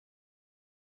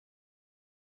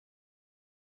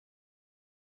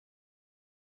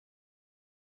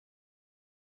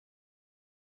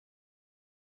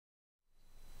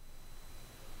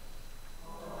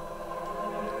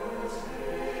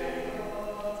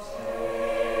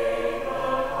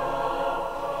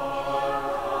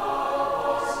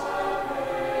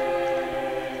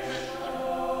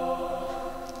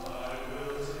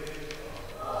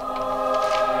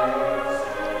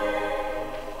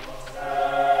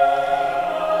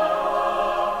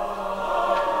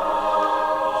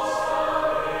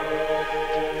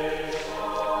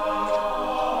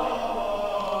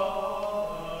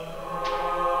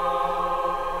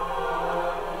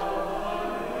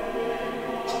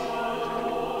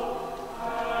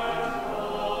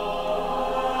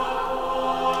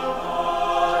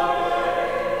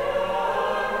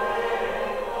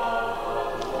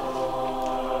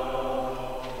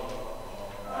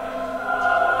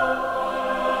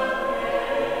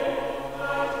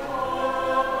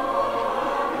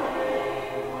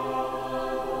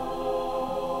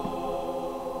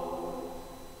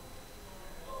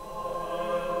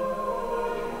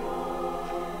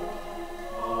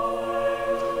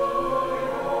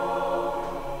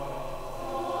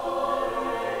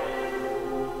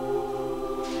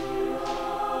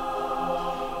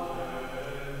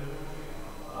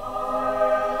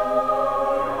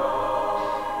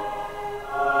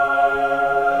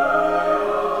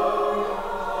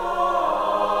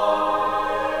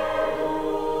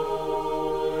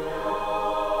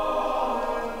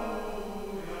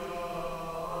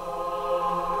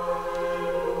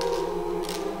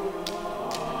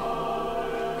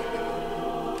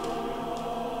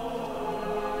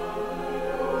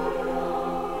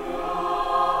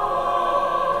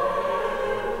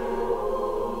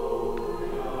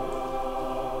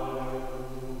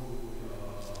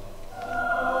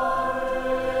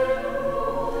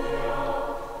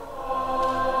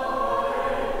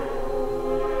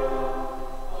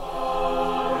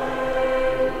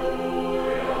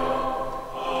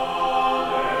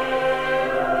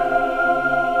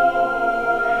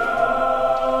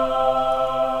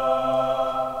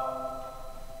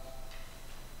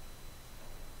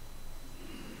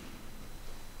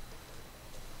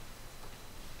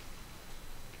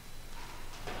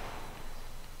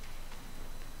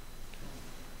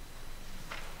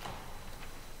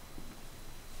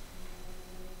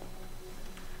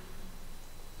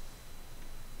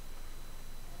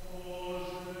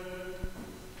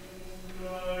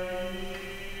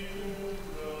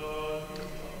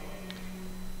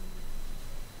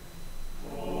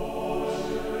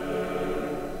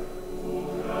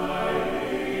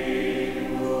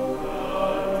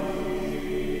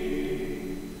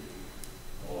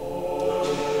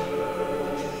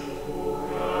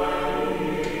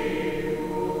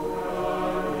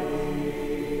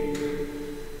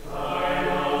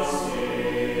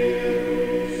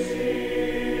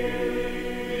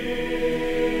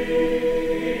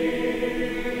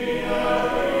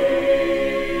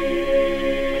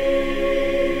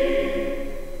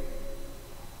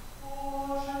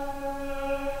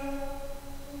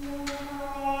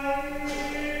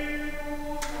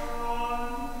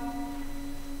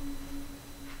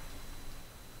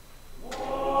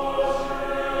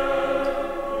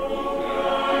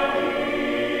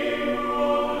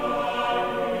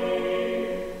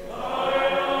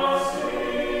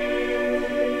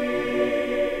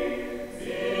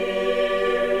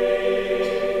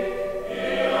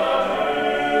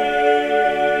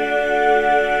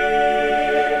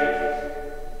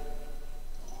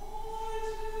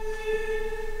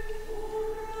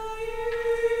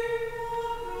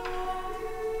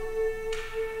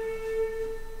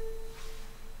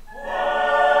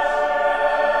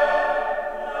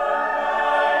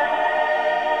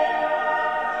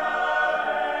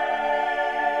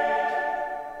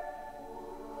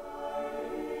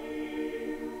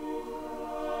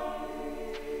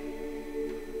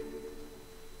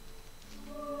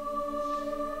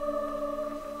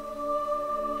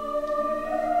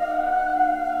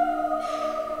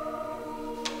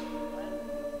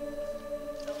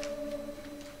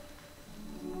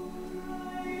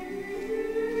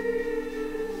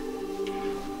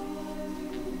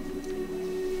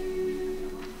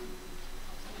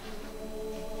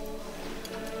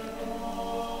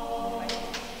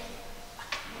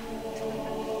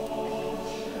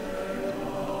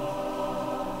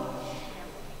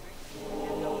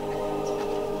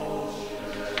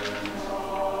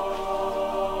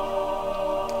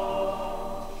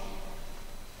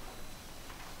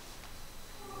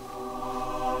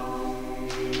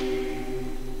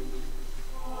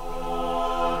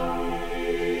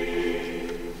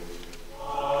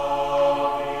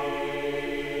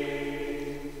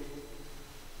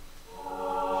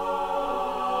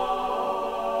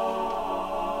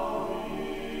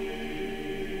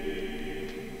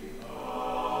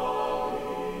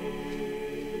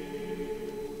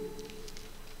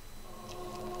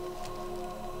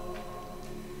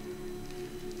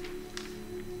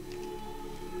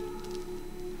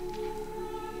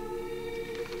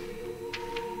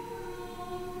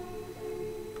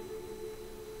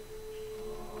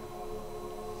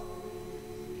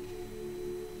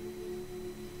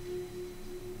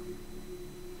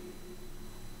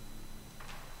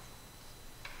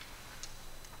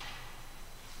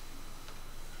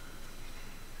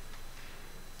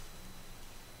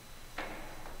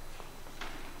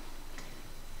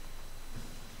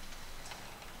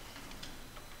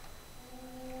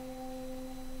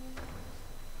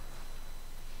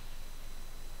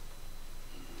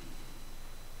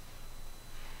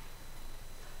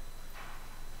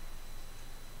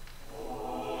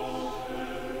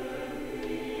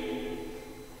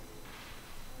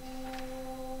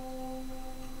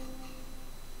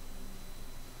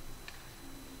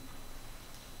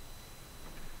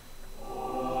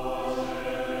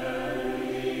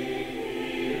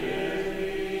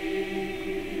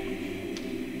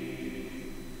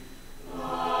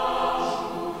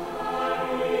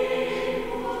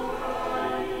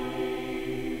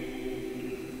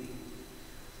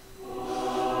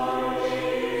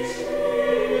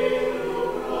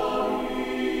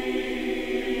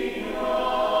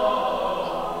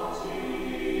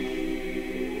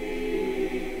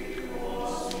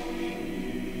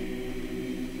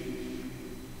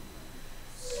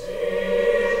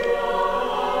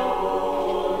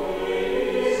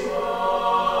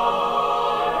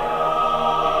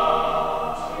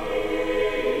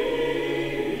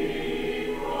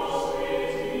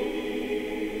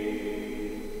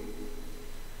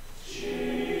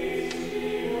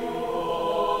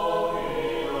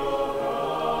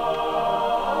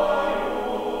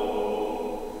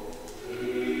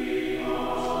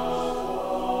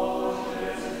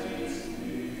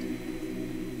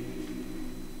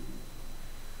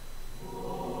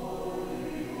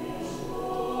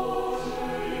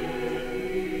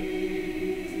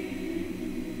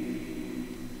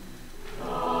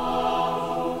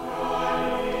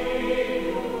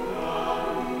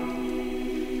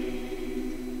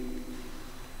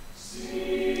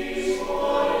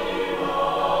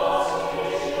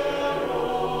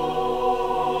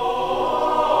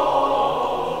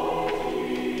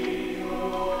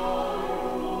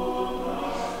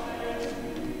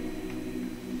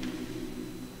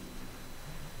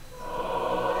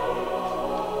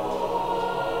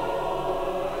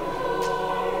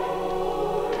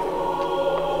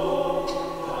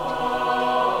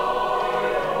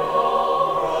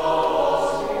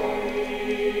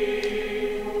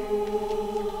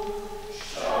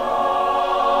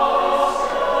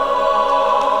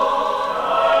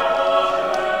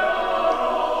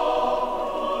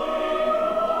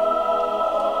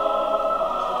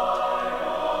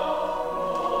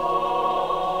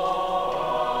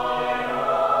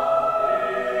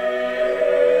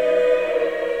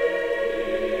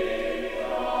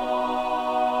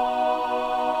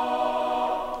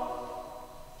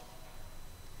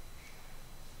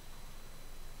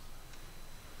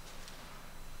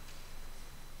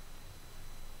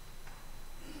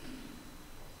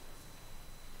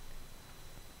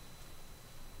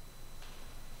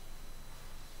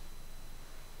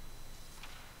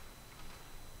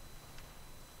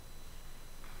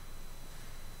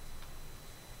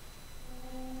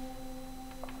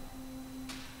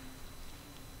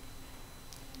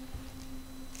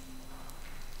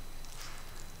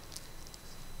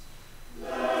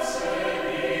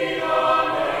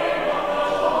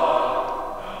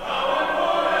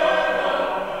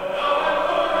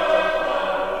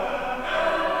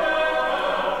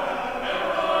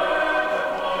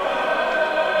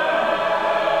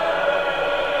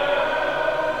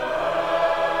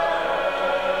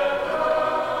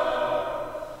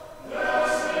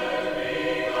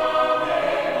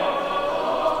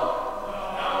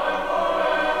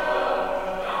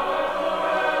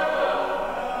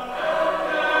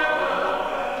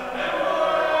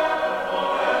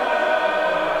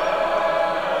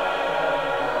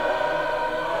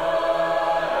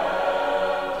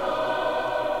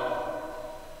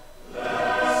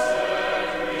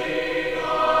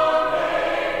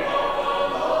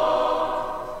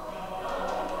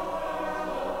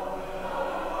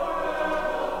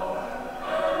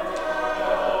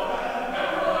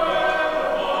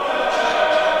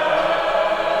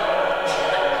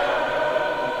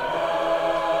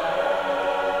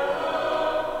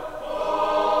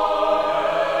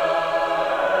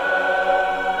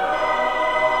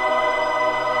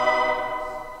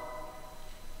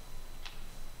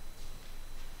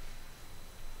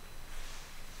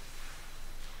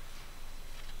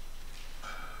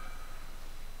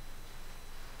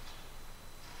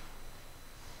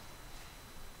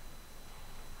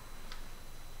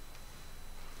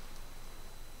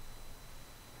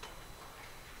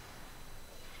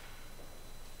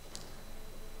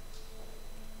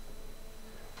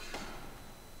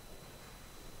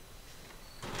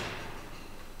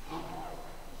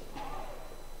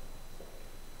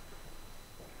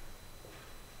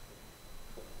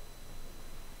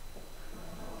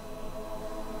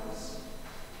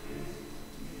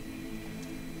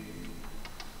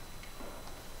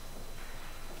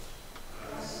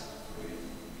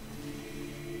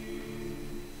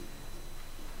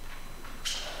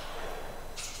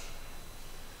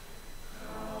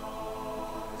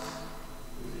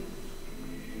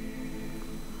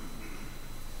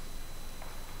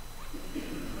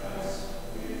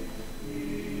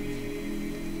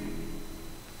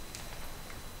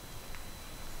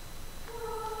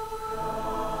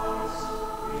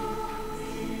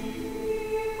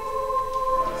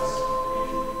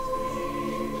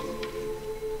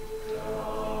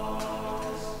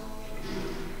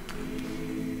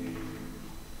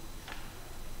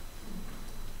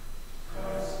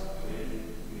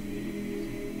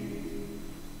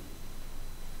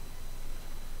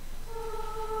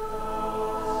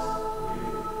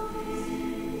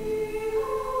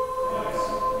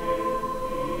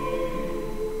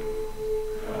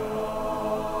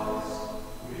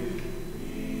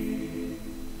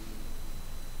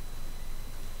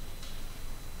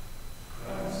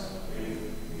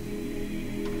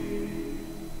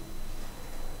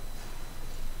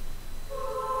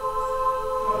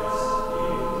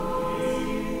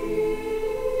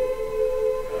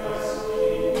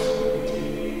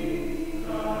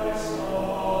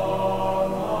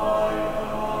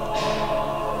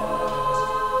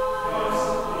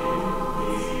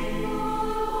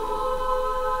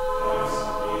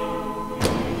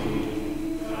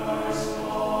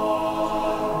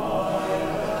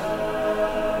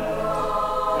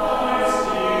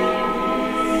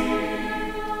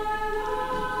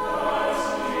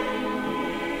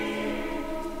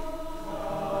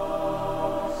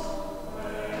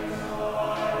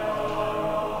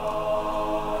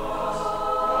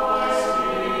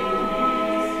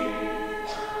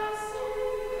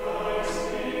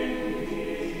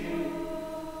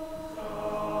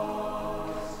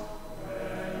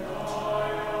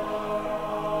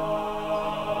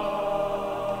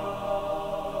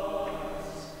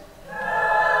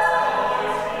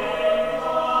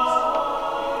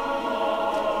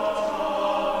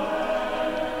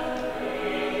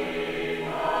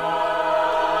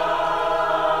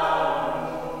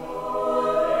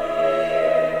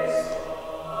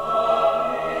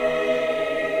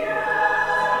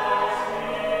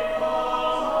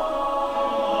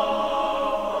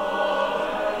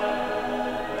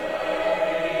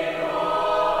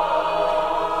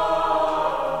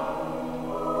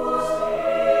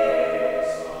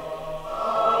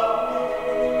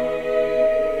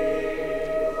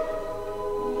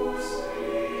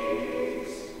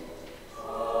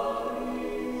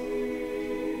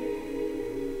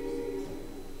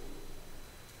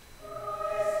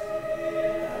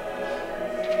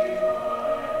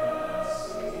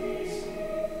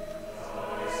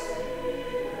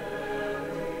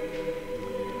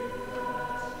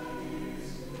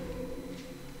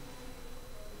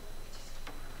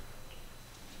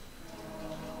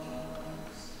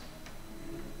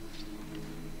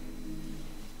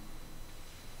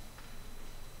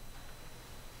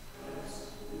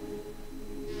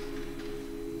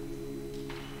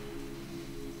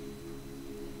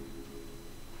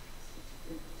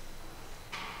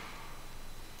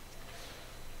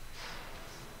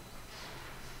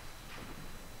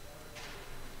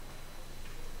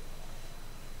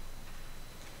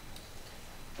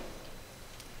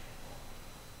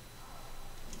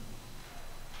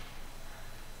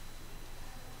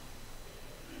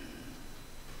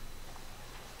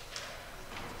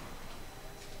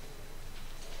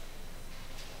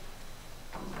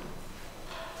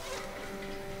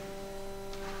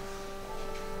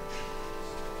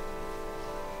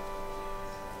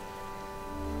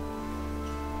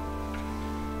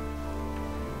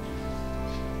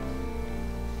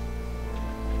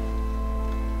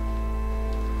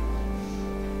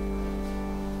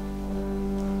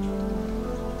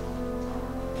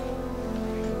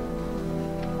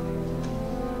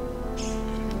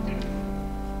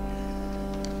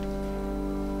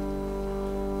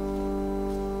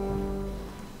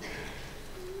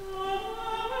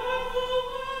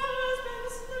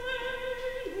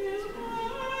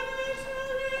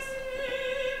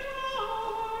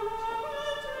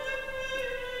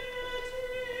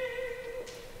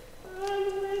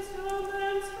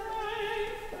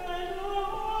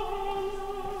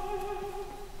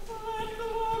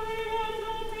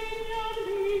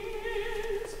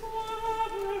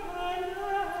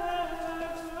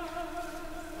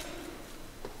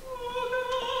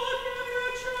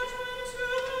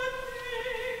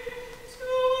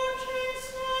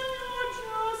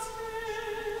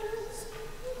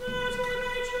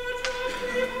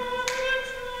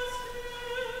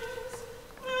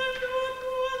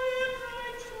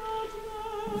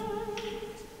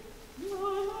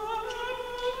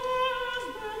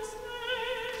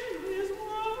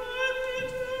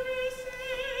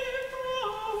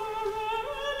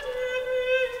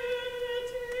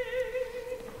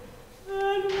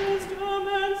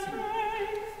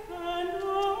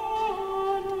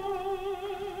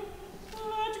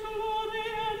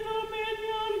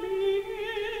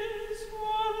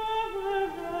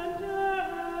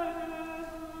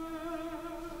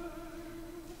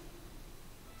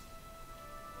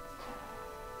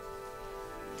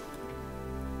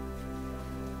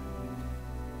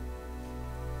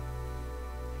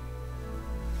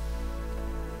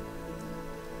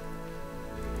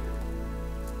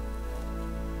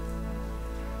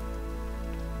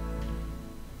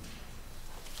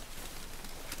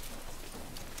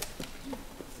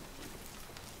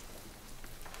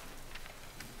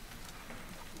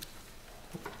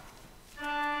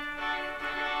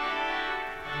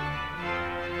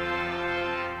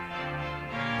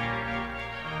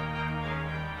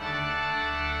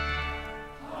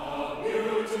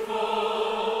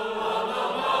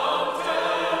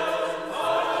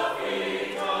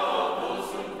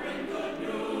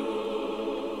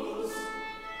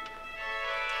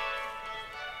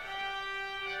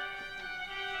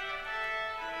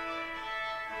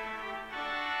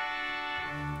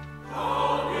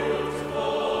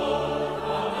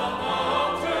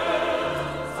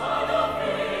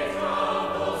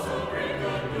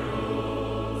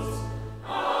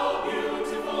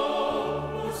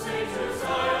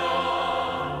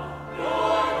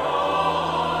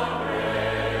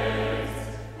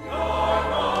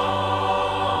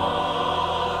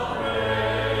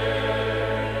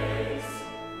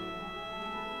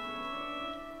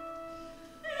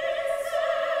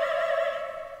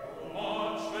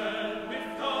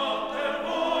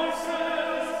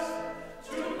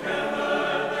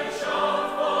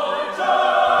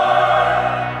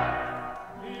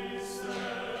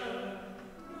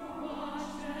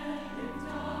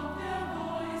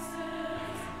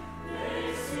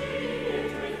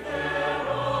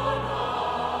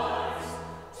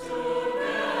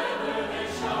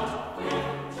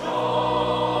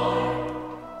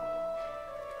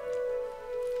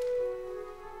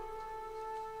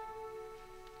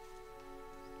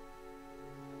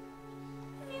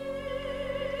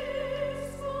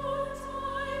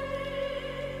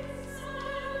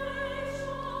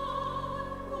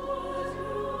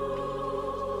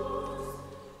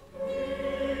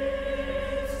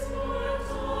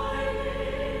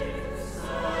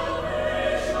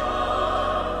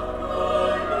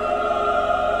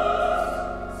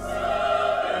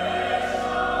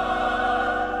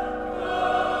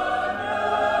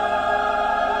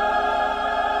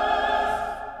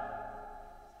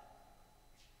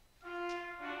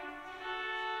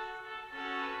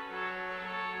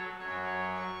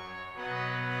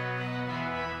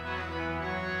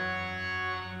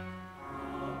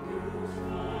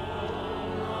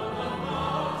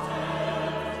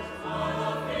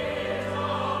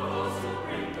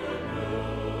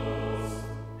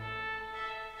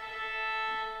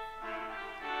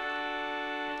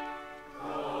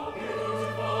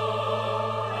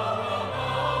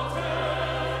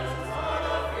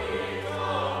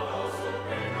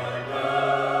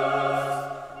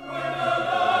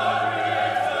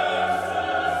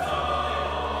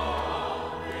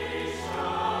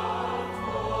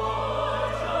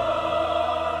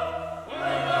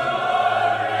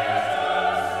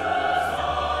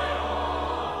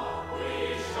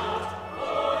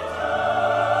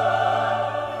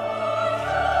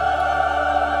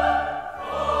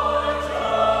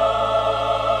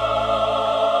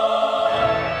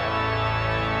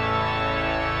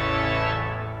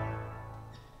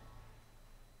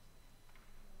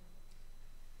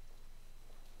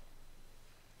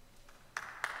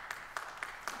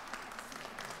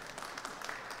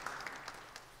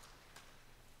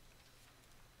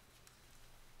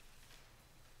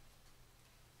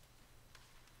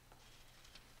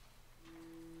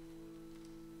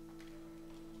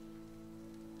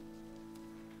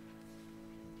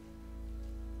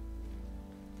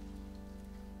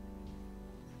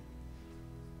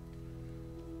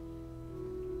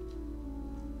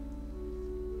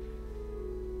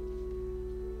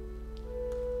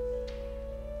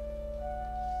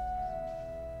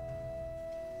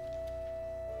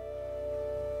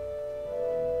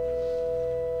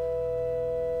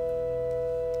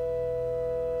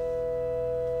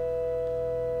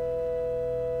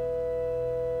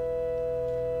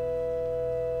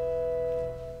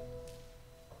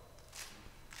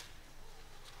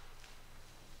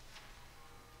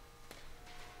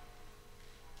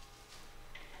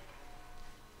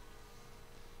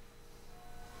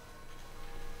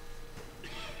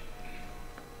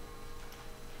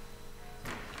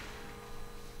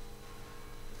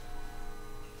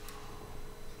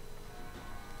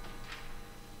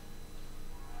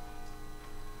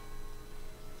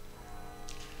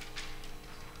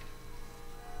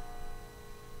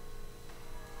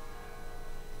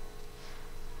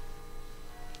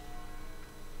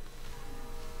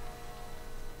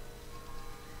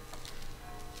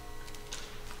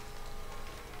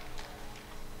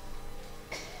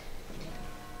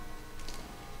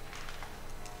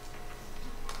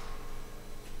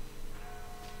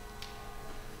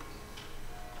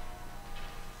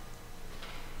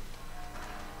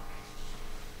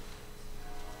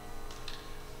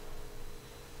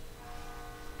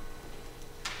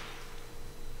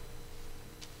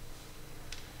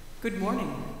Good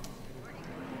morning.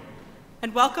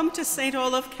 And welcome to St.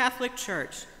 Olaf Catholic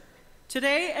Church.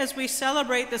 Today, as we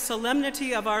celebrate the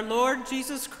solemnity of our Lord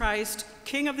Jesus Christ,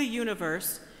 King of the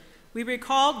universe, we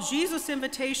recall Jesus'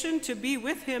 invitation to be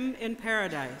with him in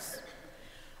paradise.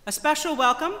 A special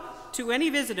welcome to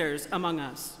any visitors among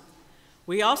us.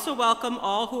 We also welcome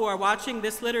all who are watching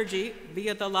this liturgy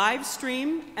via the live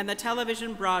stream and the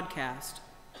television broadcast.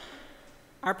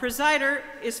 Our presider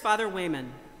is Father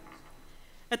Wayman.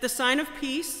 At the sign of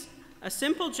peace, a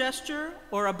simple gesture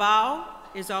or a bow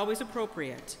is always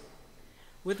appropriate.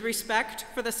 With respect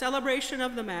for the celebration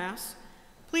of the Mass,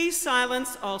 please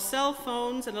silence all cell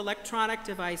phones and electronic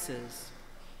devices.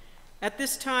 At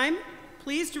this time,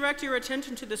 please direct your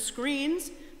attention to the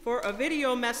screens for a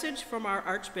video message from our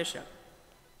Archbishop.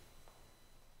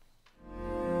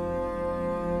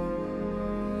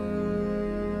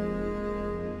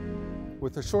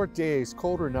 With the short days,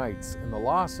 colder nights, and the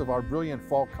loss of our brilliant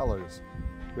fall colors,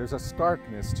 there's a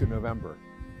starkness to November.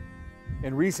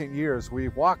 In recent years,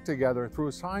 we've walked together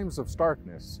through times of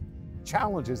starkness,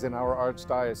 challenges in our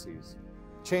archdiocese,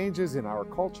 changes in our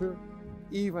culture,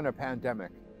 even a pandemic.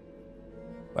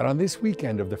 But on this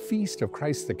weekend of the Feast of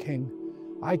Christ the King,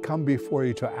 I come before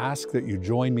you to ask that you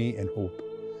join me in hope.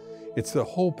 It's the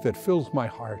hope that fills my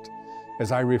heart as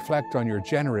I reflect on your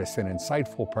generous and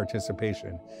insightful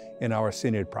participation in our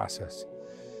synod process,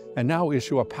 and now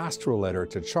issue a pastoral letter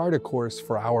to chart a course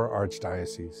for our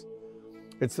archdiocese.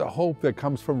 It's the hope that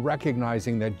comes from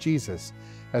recognizing that Jesus,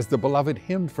 as the beloved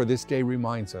hymn for this day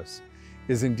reminds us,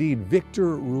 is indeed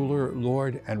Victor, Ruler,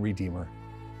 Lord, and Redeemer.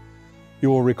 You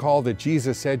will recall that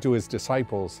Jesus said to his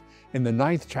disciples in the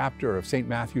 9th chapter of St.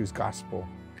 Matthew's Gospel,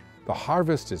 "The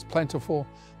harvest is plentiful,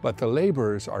 but the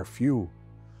laborers are few.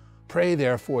 Pray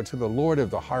therefore to the Lord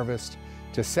of the harvest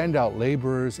to send out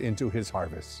laborers into his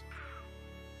harvest."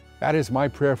 That is my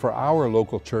prayer for our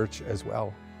local church as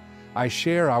well. I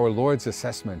share our Lord's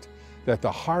assessment that the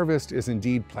harvest is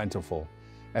indeed plentiful,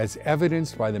 as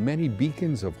evidenced by the many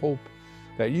beacons of hope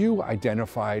that you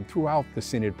identified throughout the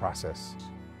synod process.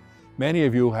 Many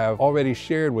of you have already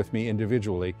shared with me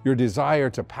individually your desire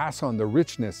to pass on the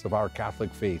richness of our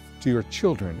Catholic faith to your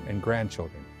children and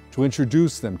grandchildren, to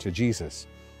introduce them to Jesus,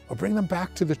 or bring them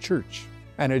back to the church,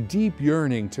 and a deep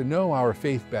yearning to know our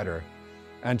faith better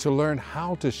and to learn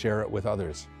how to share it with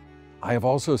others. I have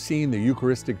also seen the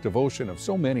Eucharistic devotion of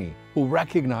so many who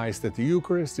recognize that the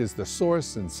Eucharist is the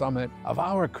source and summit of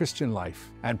our Christian life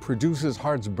and produces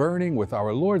hearts burning with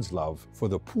our Lord's love for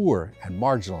the poor and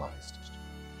marginalized.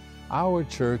 Our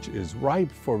church is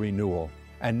ripe for renewal,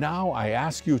 and now I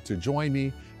ask you to join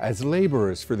me as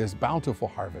laborers for this bountiful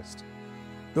harvest.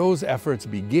 Those efforts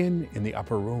begin in the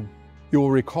upper room. You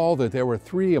will recall that there were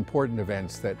 3 important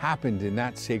events that happened in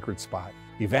that sacred spot,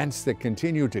 events that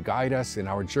continue to guide us in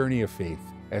our journey of faith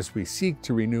as we seek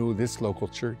to renew this local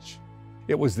church.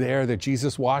 It was there that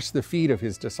Jesus washed the feet of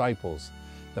his disciples.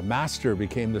 The master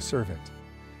became the servant.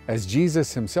 As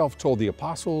Jesus himself told the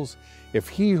apostles, if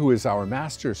he who is our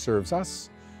master serves us,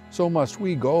 so must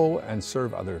we go and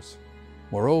serve others.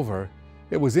 Moreover,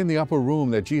 it was in the upper room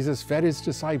that Jesus fed his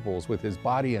disciples with his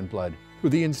body and blood through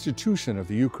the institution of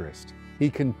the Eucharist. He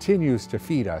continues to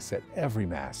feed us at every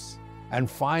Mass. And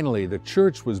finally, the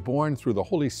church was born through the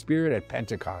Holy Spirit at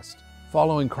Pentecost.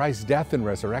 Following Christ's death and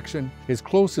resurrection, his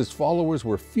closest followers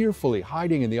were fearfully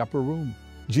hiding in the upper room.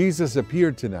 Jesus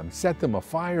appeared to them, set them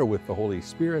afire with the Holy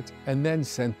Spirit, and then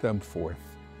sent them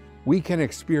forth. We can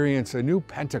experience a new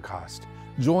Pentecost,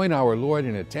 join our Lord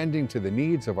in attending to the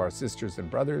needs of our sisters and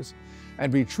brothers,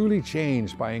 and be truly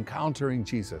changed by encountering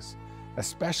Jesus,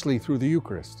 especially through the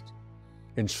Eucharist.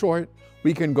 In short,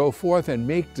 we can go forth and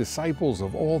make disciples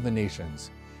of all the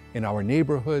nations, in our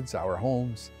neighborhoods, our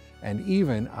homes, and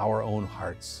even our own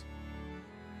hearts.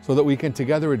 So that we can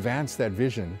together advance that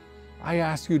vision, I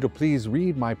ask you to please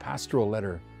read my pastoral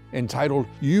letter, entitled,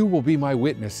 "You Will Be My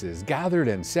Witnesses, Gathered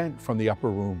and Sent from the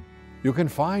Upper Room." You can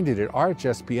find it at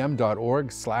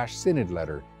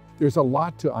archspm.org/synodletter. There's a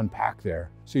lot to unpack there,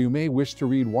 so you may wish to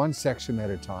read one section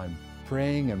at a time,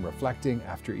 praying and reflecting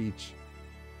after each.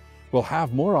 We'll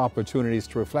have more opportunities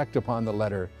to reflect upon the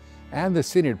letter and the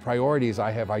synod priorities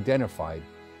I have identified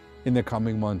in the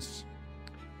coming months.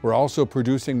 We're also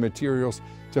producing materials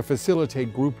to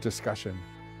facilitate group discussion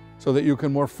so that you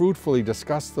can more fruitfully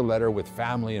discuss the letter with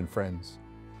family and friends.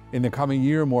 In the coming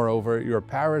year, moreover, your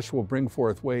parish will bring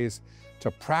forth ways to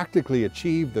practically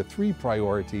achieve the 3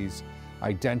 priorities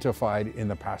identified in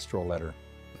the pastoral letter.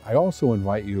 I also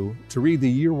invite you to read the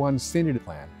Year 1 Synod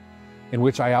Plan, in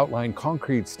which I outline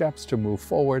concrete steps to move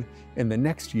forward in the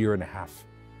next year and a half.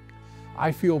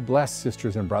 I feel blessed,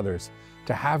 sisters and brothers,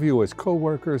 to have you as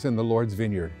co-workers in the Lord's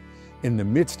vineyard in the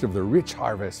midst of the rich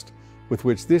harvest with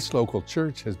which this local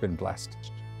church has been blessed.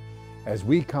 As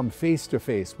we come face to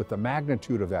face with the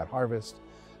magnitude of that harvest,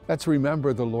 let's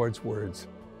remember the Lord's words,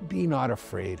 "Be not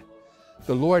afraid."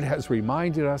 The Lord has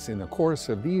reminded us in the course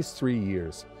of these 3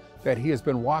 years that He has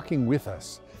been walking with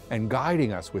us and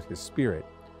guiding us with His Spirit.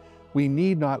 We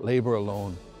need not labor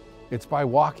alone. It's by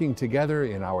walking together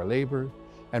in our labor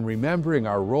and remembering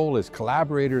our role as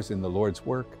collaborators in the Lord's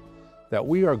work that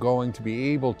we are going to be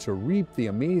able to reap the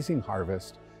amazing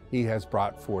harvest He has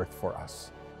brought forth for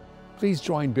us. Please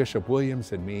join Bishop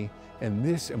Williams and me in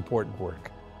this important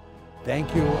work.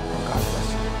 Thank you, and God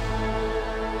bless you.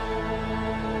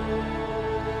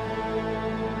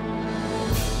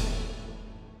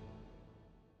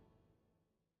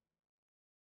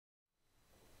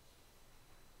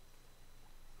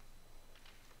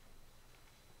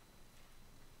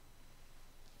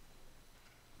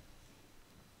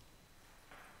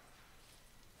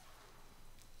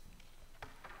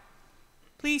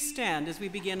 Please stand as we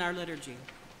begin our liturgy.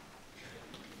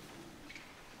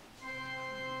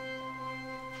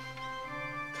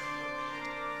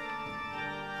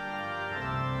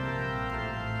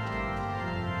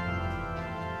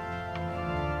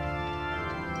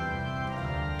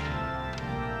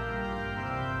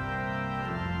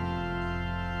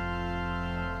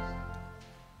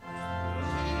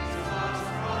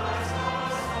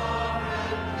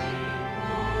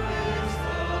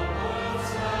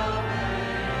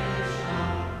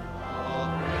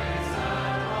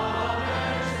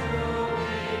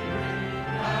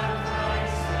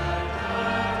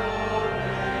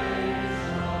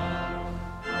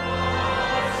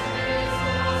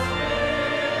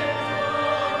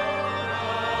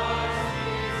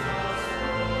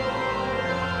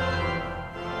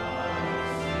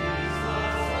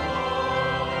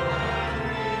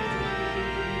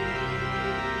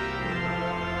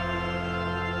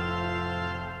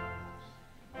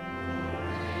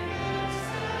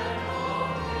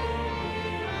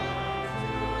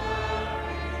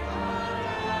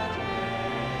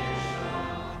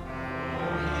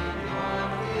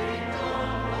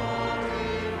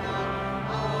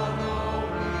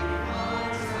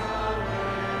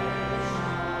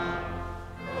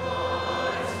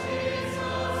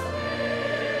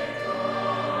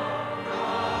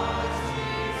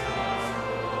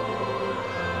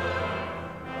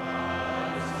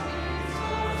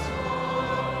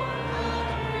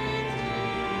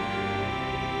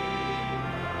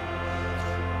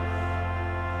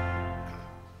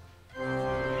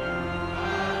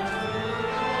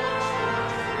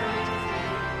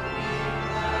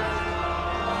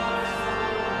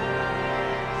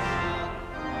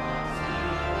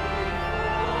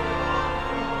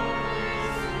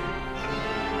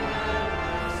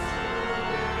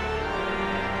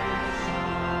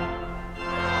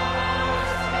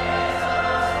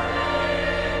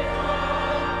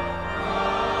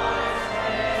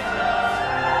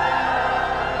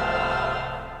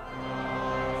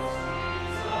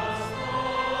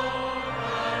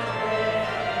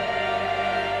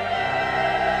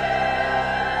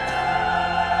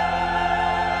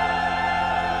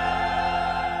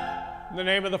 In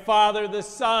the name of the Father, the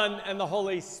Son, and the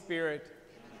Holy Spirit.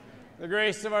 The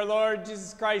grace of our Lord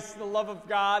Jesus Christ, the love of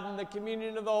God, and the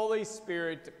communion of the Holy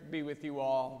Spirit be with you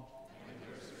all.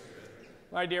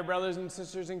 My dear brothers and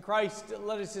sisters in Christ,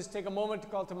 let us just take a moment to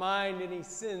call to mind any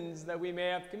sins that we may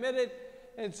have committed,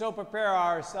 and so prepare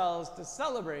ourselves to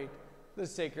celebrate the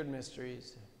sacred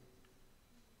mysteries.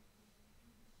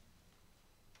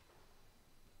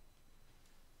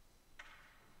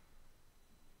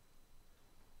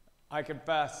 I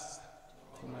confess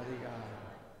to Almighty God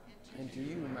and to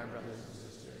you, my brothers and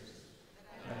sisters,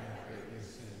 that I have greatly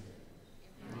sinned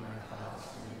in my thoughts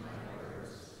and in my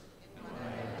words, in what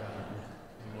I have done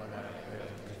and what I have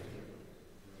failed to do.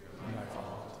 In my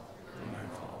fault, in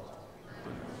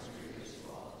most grievous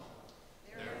fault.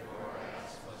 Therefore I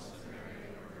ask Blessed Mary,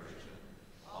 ever Virgin,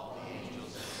 all the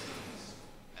angels and saints,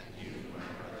 and you, my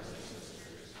brothers and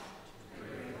sisters, to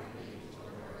pray for me to the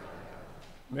Lord our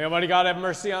God. May Almighty God have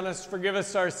mercy on us, forgive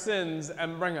us our sins,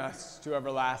 and bring us to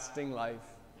everlasting life.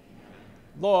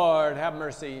 Amen. Lord, have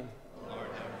mercy. Lord,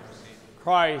 have mercy.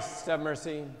 Christ, have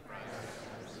mercy. Christ,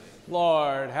 have mercy.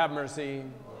 Lord, have mercy. Lord,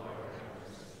 have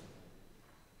mercy.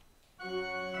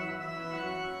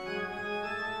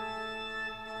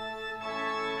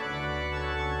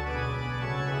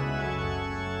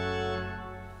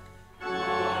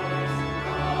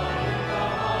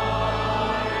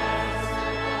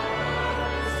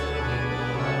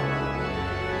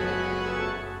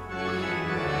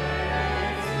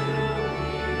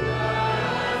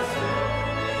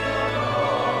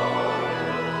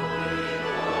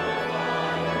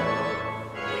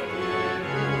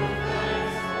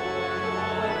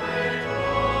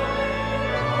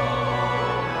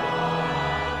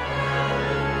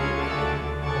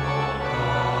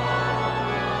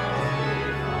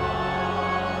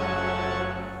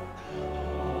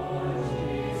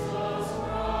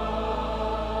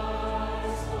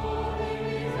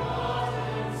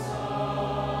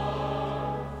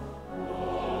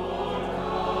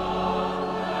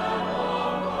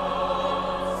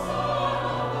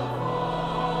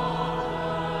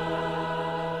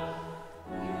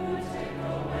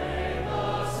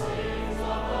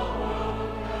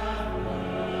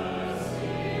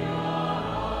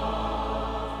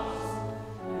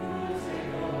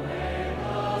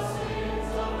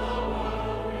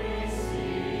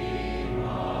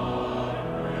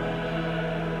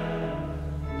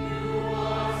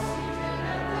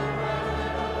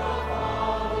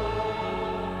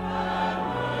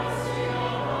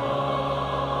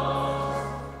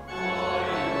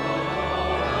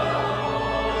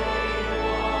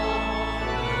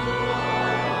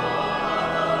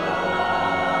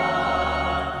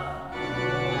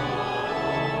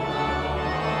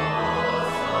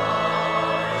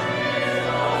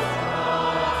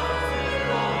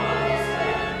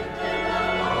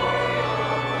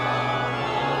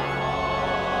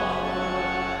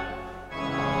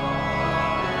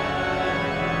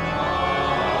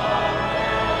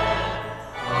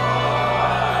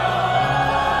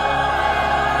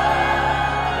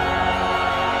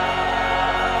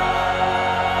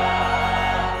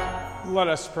 Let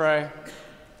us pray.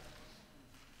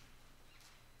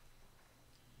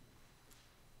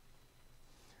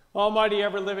 Almighty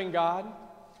ever-living God,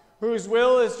 whose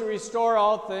will is to restore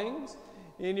all things,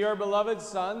 in your beloved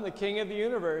Son, the King of the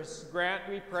universe, grant,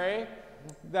 we pray,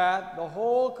 that the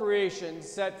whole creation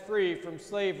set free from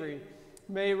slavery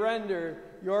may render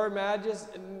your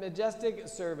majestic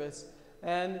service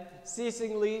and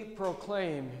ceasingly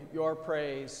proclaim your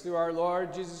praise through our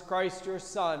Lord Jesus Christ, your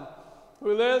Son,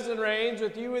 who lives and reigns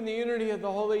with you in the unity of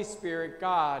the Holy Spirit,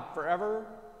 God, forever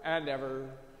and ever.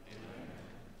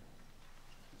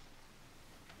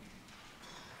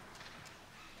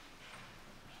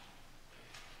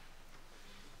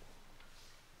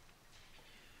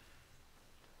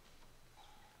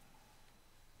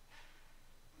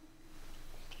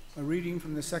 A reading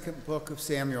from the second book of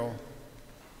Samuel.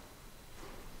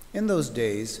 In those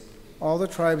days, all the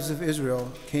tribes of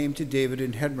Israel came to David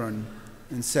in Hebron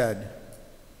and said,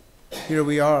 "Here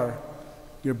we are,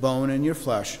 your bone and your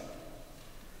flesh.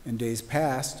 In days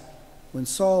past, when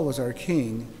Saul was our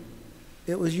king,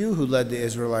 it was you who led the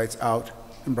Israelites out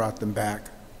and brought them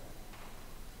back.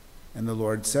 And the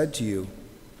Lord said to you,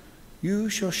 'You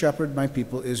shall shepherd my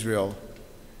people Israel,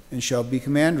 and shall be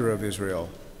commander of Israel.'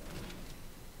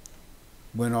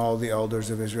 When all the elders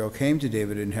of Israel came to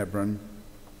David in Hebron,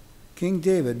 King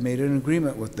David made an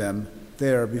agreement with them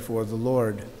there before the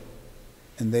Lord,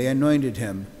 and they anointed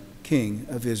him king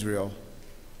of Israel."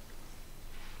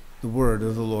 The word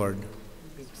of the Lord.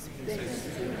 Thanks be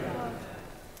to God.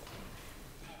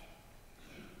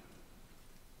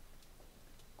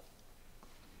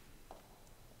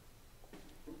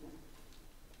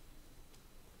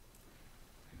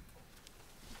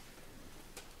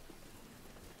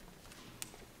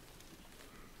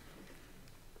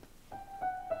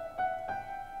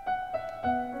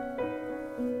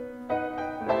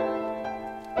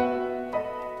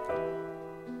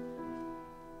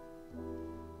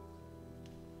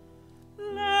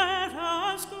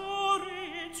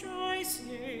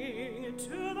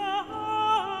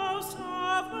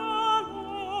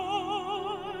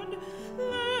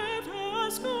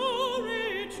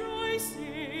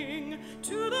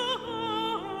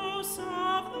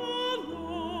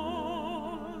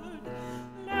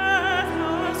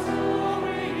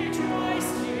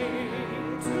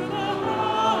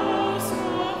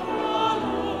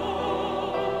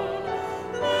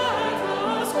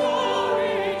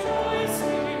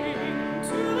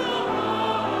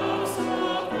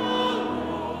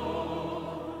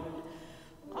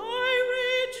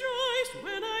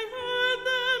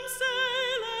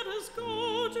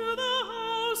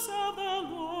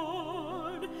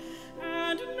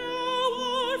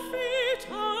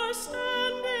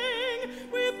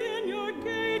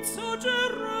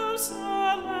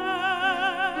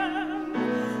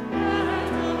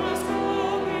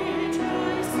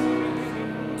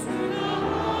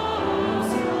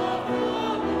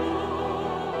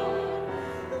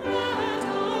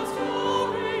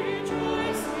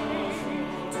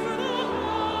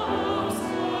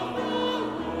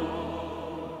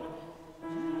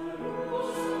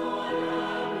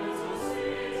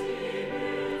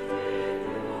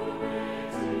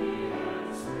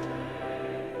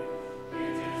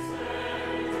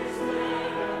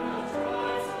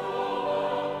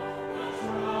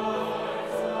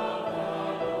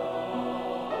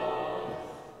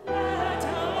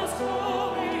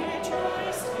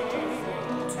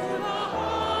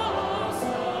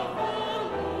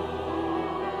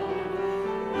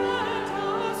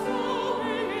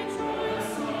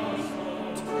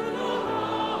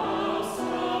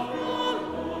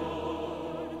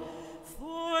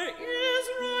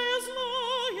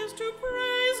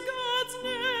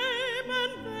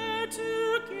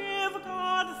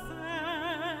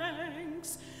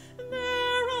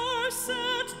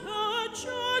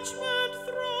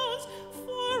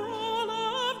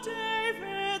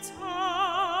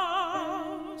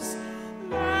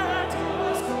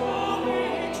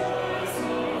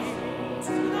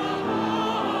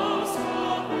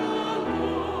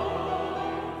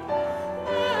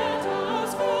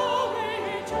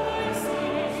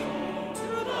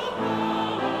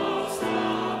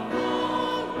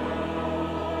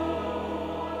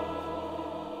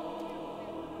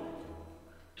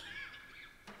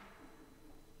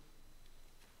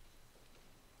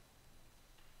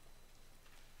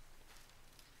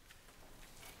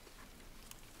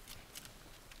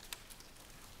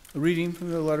 A reading from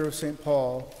the letter of St.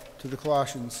 Paul to the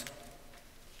Colossians.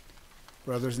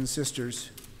 Brothers and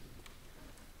sisters,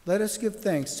 let us give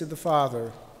thanks to the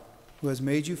Father who has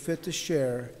made you fit to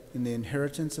share in the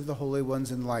inheritance of the holy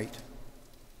ones in light.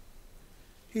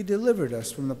 He delivered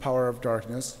us from the power of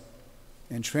darkness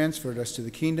and transferred us to the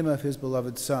kingdom of his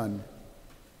beloved Son,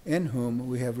 in whom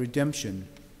we have redemption,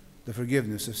 the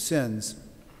forgiveness of sins.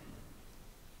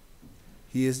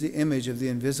 He is the image of the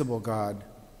invisible God,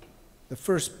 the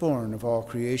firstborn of all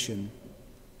creation.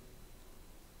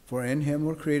 For in him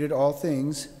were created all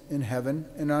things in heaven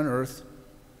and on earth,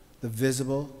 the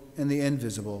visible and the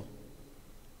invisible,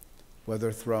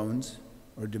 whether thrones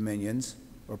or dominions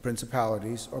or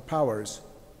principalities or powers.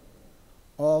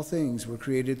 All things were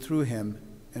created through him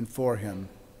and for him.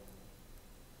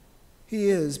 He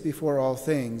is before all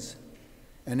things,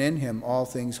 and in him all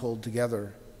things hold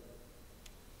together.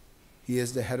 He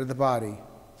is the head of the body,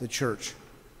 the church.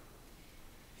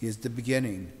 He is the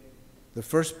beginning, the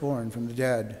firstborn from the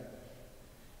dead,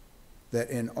 that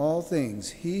in all things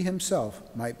he himself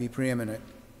might be preeminent.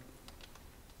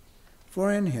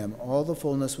 For in him all the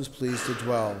fullness was pleased to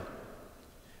dwell,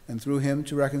 and through him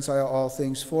to reconcile all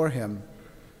things for him,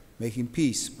 making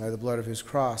peace by the blood of his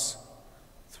cross,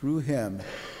 through him,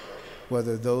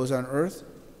 whether those on earth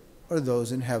or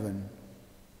those in heaven.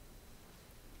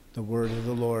 The word of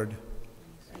the Lord.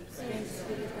 Thanks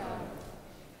be to God.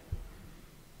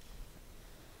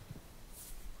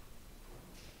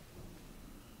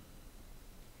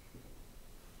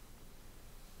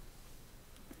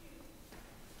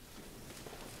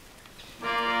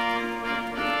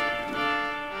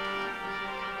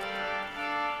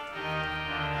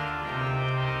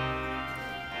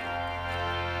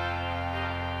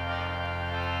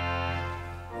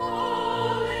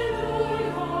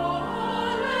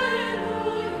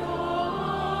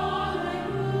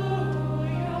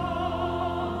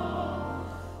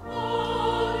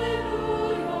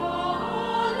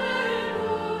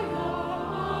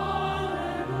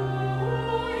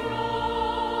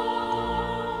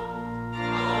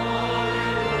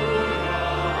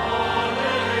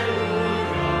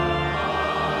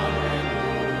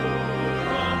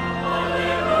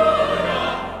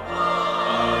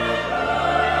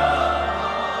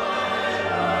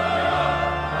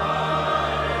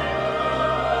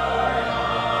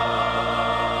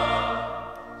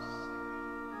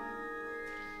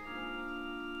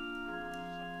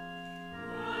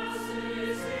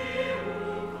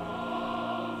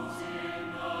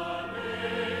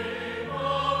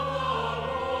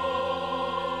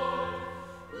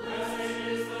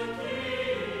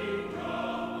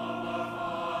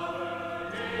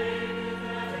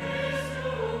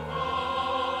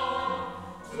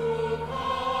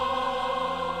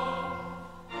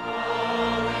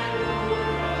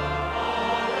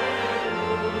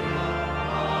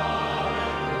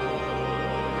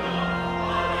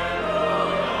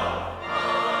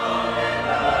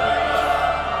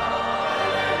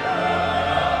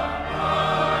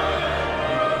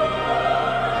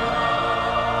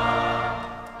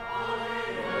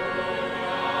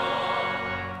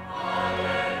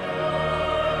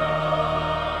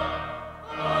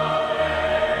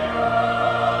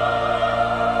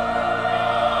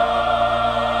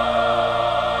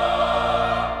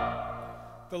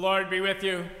 Lord be with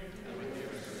you.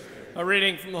 A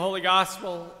reading from the Holy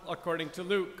Gospel according to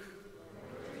Luke.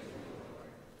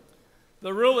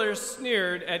 The rulers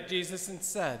sneered at Jesus and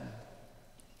said,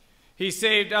 "He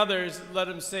saved others, let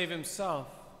him save himself.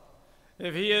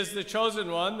 If he is the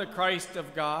chosen one, the Christ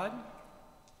of God."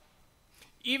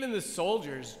 Even the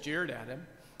soldiers jeered at him.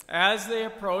 As they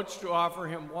approached to offer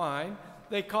him wine,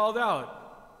 they called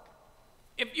out,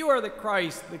 "If you are the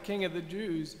Christ, the King of the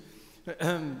Jews,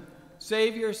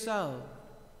 save yourself."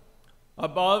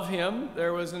 Above him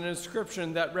there was an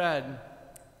inscription that read,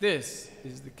 "This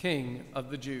is the King of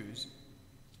the Jews."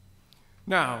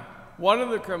 Now, one of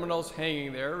the criminals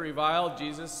hanging there reviled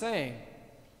Jesus, saying,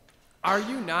 "Are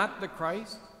you not the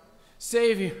Christ?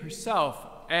 Save yourself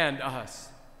and us."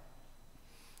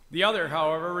 The other,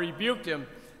 however, rebuked him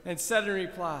and said in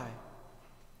reply,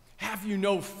 "Have you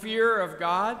no fear of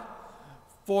God?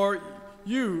 For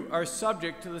you are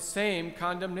subject to the same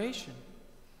condemnation.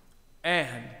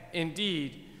 And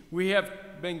indeed, we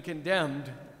have been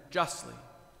condemned justly,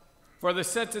 for the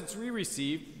sentence we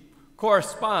receive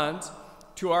corresponds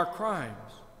to our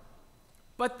crimes.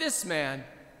 But this man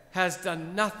has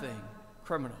done nothing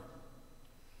criminal."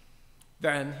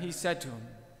 Then he said to him,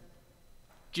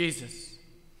 "Jesus,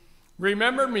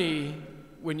 remember me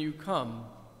when you come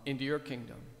into your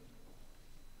kingdom."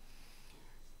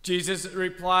 Jesus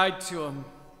replied to him,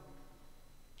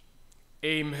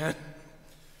 "Amen.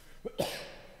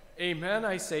 Amen,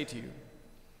 I say to you,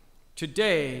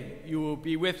 today you will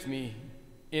be with me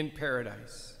in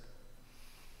paradise."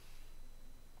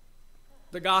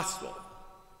 The Gospel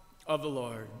of the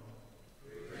Lord.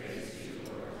 Praise to you,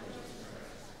 Lord Jesus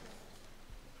Christ.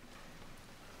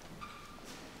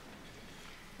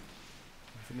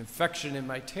 an infection in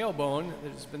my tailbone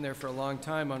that has been there for a long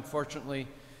time, unfortunately.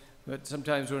 But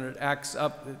sometimes when it acts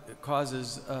up, it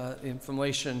causes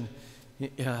inflammation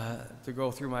to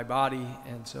go through my body.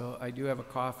 And so I do have a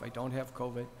cough. I don't have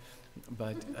COVID,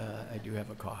 but I do have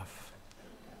a cough.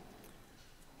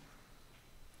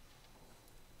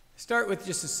 Start with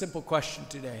just a simple question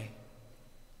today.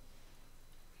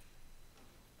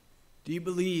 Do you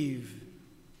believe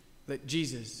that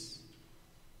Jesus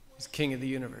is King of the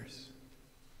universe?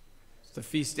 It's the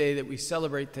feast day that we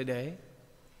celebrate today.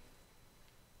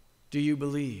 Do you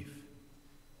believe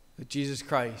that Jesus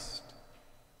Christ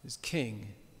is King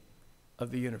of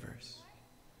the universe?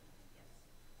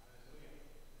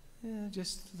 Yeah,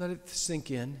 just let it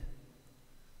sink in.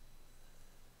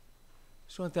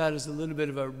 Just want that as a little bit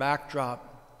of a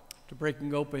backdrop to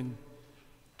breaking open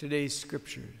today's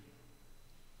scripture.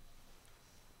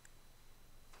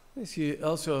 I see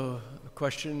also a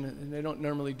question, and I don't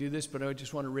normally do this, but I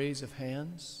just want to raise of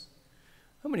hands.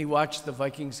 How many watched the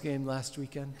Vikings game last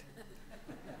weekend?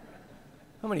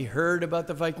 How many heard about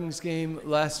the Vikings game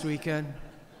last weekend?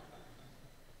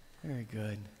 Very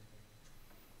good.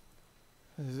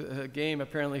 It was a game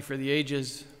apparently for the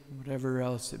ages, whatever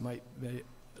else it might be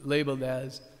labeled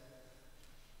as.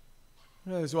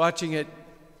 When I was watching it,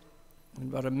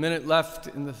 about a minute left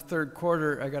in the third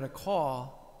quarter, I got a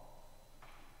call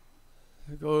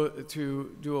to go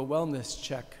to do a wellness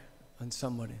check on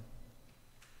somebody.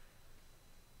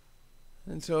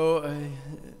 And so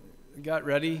I got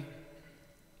ready.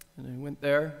 And I went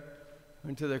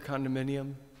to their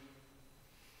condominium,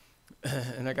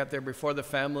 and I got there before the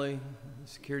family. The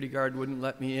security guard wouldn't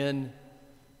let me in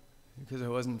because I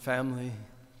wasn't family.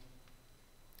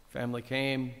 Family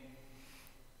came.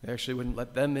 They actually wouldn't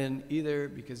let them in either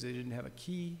because they didn't have a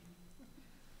key.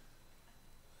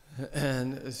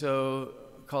 And so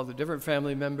I called a different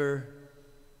family member,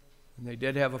 and they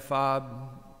did have a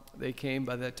fob. They came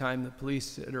by that time the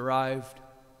police had arrived.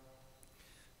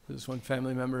 This one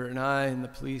family member and the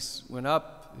police went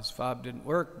up. His fob didn't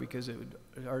work because it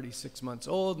was already 6 months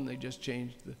old, and they just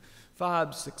changed the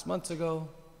fob 6 months ago.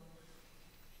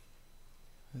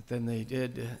 But then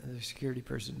the security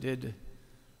person did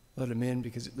let him in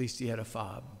because at least he had a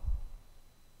fob.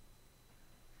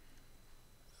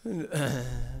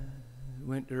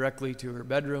 Went directly to her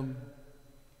bedroom,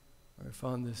 where I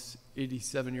found this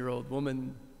 87-year-old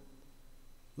woman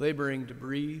laboring to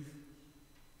breathe.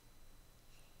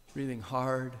 Breathing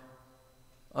hard,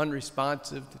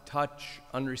 unresponsive to touch,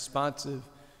 unresponsive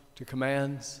to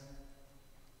commands.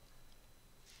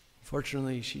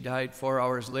 Unfortunately, she died 4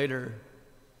 hours later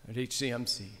at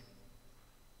HCMC.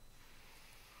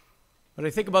 But I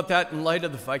think about that in light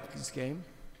of the Vikings game.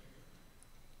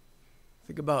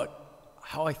 Think about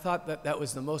how I thought that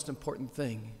was the most important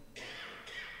thing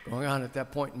going on at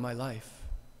that point in my life.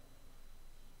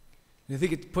 And I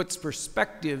think it puts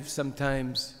perspective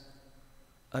sometimes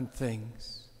on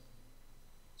things.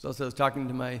 So I was talking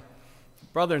to my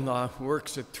brother-in-law who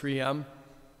works at 3M,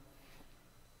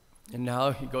 and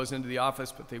now he goes into the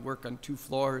office, but they work on 2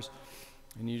 floors,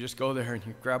 and you just go there and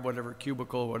you grab whatever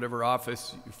cubicle, whatever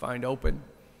office you find open.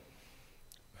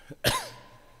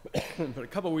 But a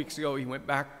couple weeks ago, he went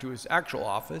back to his actual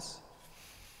office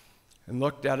and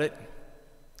looked at it.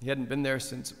 He hadn't been there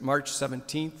since March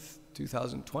 17th,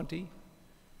 2020.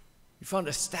 He found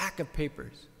a stack of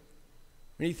papers.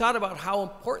 And he thought about how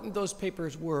important those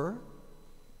papers were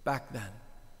back then.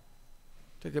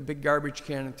 Took a big garbage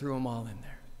can and threw them all in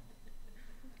there.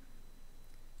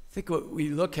 I think what we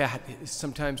look at is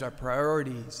sometimes our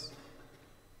priorities.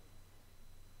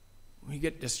 We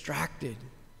get distracted.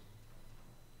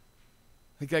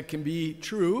 I think that can be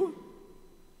true,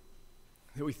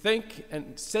 that we think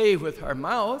and say with our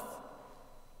mouth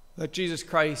that Jesus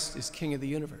Christ is King of the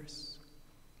universe.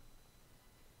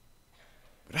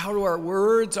 But how do our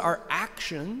words, our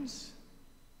actions,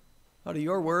 how do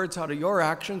your words, how do your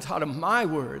actions, how do my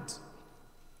words,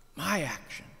 my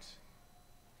actions,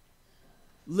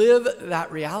 live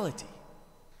that reality?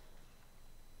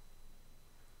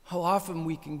 How often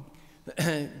we can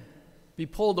be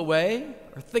pulled away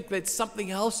or think that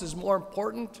something else is more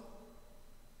important,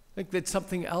 think that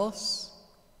something else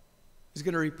is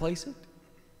going to replace it.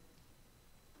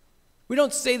 We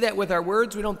don't say that with our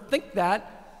words, we don't think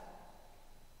that.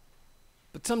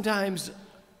 But sometimes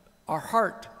our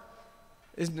heart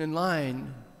isn't in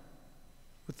line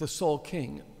with the sole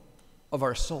King of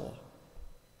our soul.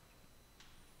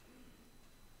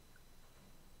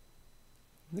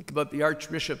 Think about the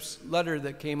Archbishop's letter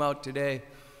that came out today,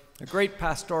 a great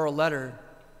pastoral letter.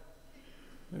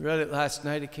 I read it last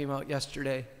night, it came out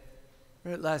yesterday. I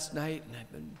read it last night, and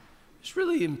I've been just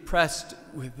really impressed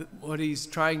with what he's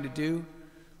trying to do.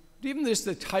 Even just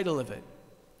the title of it,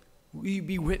 will you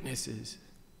be witnesses?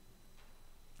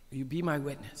 Will you be my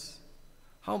witness?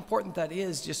 How important that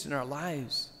is just in our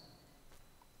lives.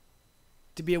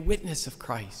 To be a witness of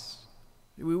Christ.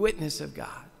 To be a witness of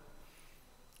God.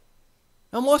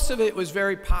 Now most of it was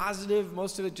very positive.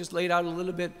 Most of it just laid out a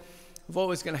little bit of what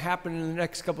was going to happen in the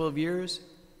next couple of years.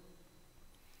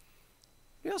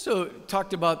 He also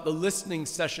talked about the listening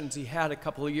sessions he had a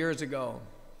couple of years ago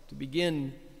to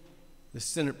begin the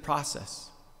Synod process.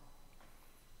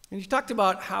 And he talked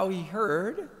about how he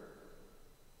heard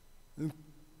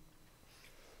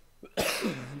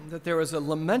that there was a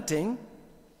lamenting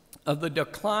of the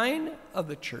decline of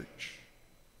the church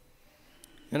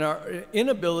and our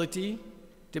inability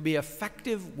to be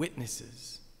effective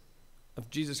witnesses of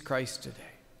Jesus Christ today.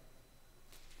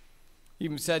 He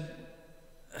even said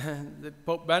that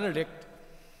Pope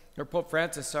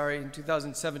Francis, in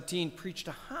 2017 preached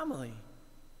a homily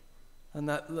on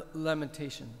that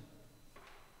lamentation.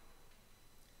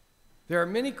 There are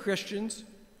many Christians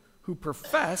who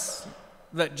profess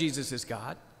that Jesus is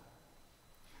God.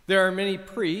 There are many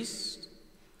priests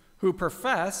who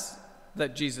profess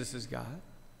that Jesus is God,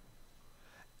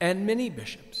 and many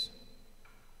bishops.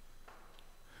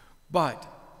 But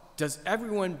does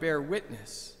everyone bear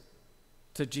witness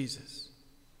to Jesus?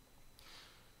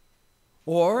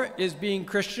 Or is being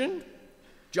Christian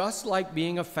just like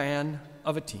being a fan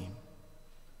of a team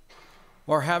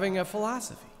or having a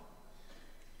philosophy?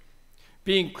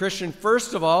 Being Christian,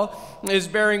 first of all, is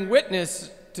bearing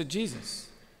witness to Jesus.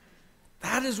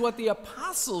 That is what the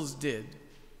apostles did.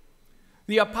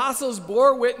 The apostles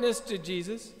bore witness to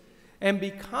Jesus, and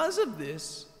because of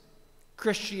this,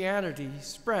 Christianity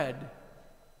spread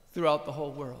throughout the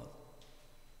whole world.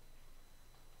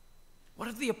 What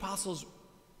if the apostles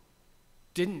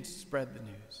didn't spread the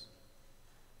news?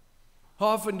 How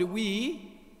often do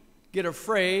we get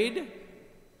afraid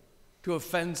to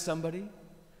offend somebody?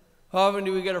 How often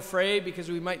do we get afraid because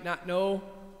we might not know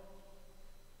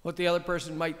what the other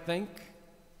person might think?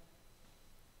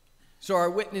 So our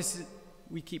witness,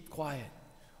 we keep quiet.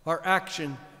 Our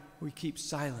action, we keep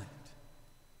silent.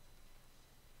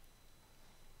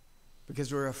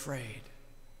 Because we're afraid.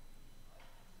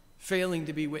 Failing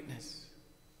to be witness.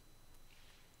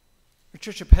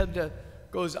 Archbishop Hebda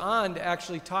goes on to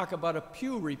actually talk about a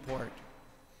Pew report.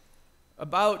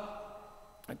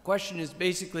 The question is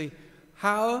basically,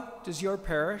 how does your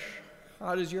parish,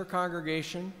 how does your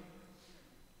congregation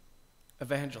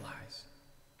evangelize?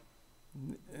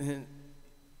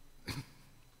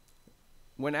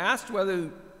 When asked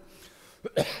whether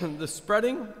the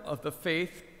spreading of the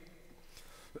faith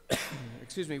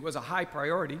was a high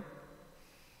priority,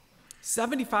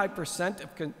 75%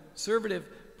 of conservative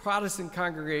Protestant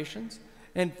congregations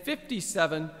and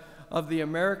 57% of the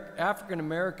African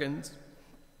Americans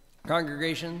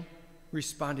congregation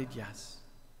responded yes,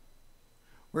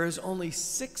 whereas only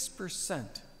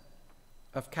 6%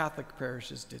 of Catholic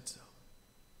parishes did so.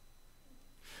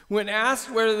 When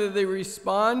asked whether they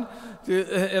respond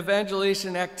to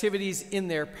evangelization activities in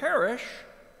their parish,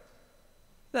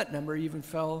 that number even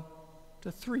fell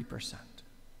to 3%.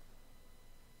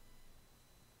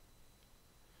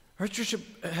 Archbishop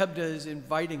Hebda is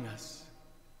inviting us,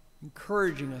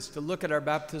 encouraging us to look at our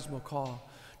baptismal call,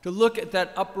 to look at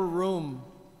that upper room,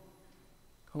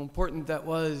 how important that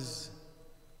was,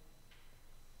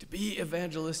 to be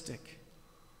evangelistic,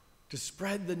 to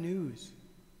spread the news.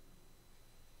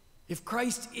 If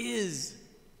Christ is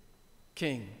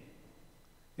King,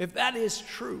 if that is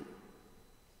true,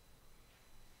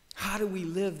 how do we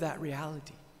live that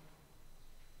reality?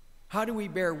 How do we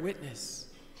bear witness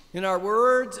in our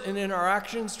words and in our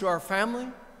actions to our family,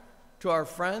 to our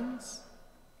friends?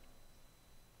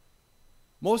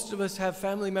 Most of us have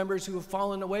family members who have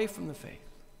fallen away from the faith.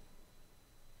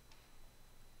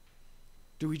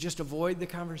 Do we just avoid the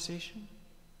conversation?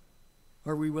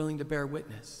 Or are we willing to bear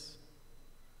witness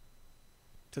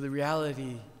to the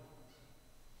reality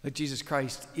that Jesus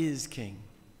Christ is King?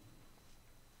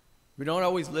 We don't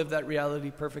always live that reality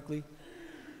perfectly.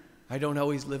 I don't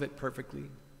always live it perfectly.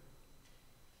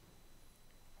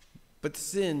 But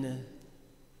sin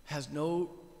has no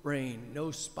reign,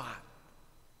 no spot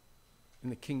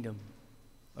in the kingdom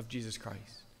of Jesus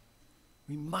Christ.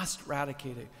 We must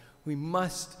eradicate it. We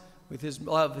must, with His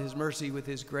love, His mercy, with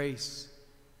His grace,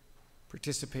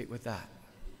 participate with that.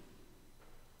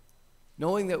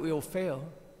 Knowing that we will fail,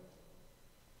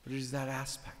 but it is that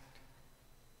aspect.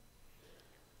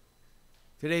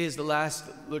 Today is the last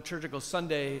liturgical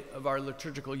Sunday of our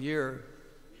liturgical year.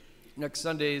 Next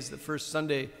Sunday is the first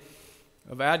Sunday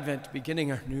of Advent,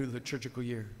 beginning our new liturgical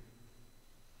year.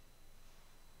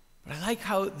 like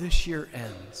how this year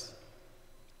ends.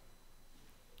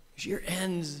 This year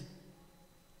ends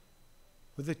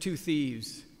with the two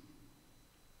thieves.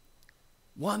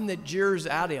 One that jeers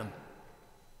at him.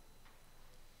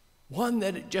 One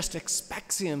that just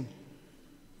expects him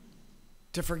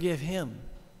to forgive him.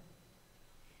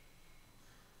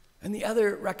 And the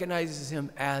other recognizes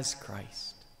him as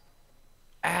Christ,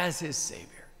 as his Savior.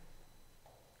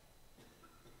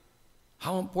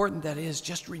 How important that is.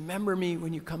 Just remember me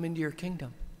when you come into your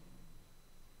kingdom.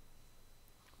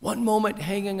 One moment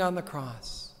hanging on the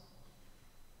cross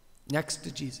next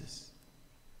to Jesus.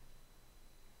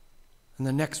 And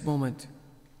the next moment,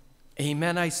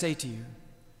 amen, I say to you,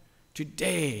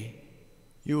 today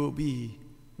you will be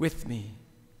with me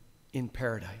in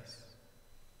paradise.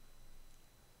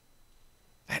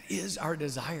 That is our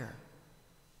desire.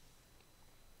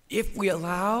 If we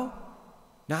allow,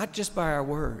 not just by our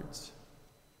words,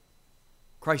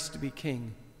 Christ to be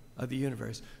king of the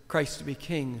universe, Christ to be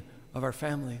king of our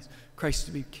families, Christ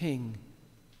to be king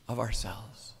of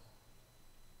ourselves.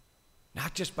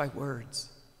 Not just by words,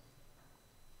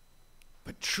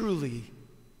 but truly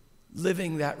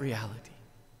living that reality.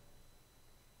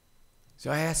 So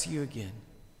I ask you again,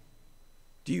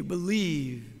 do you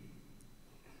believe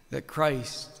that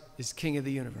Christ is king of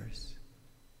the universe?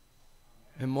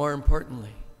 And more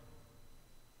importantly,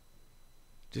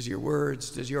 does your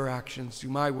words, does your actions, do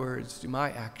my words, do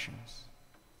my actions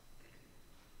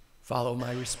follow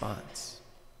my response?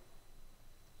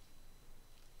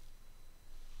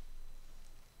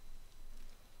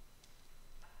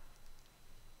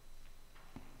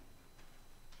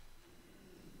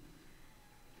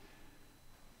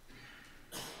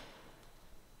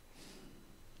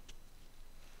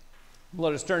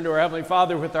 Let us turn to our Heavenly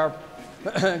Father with our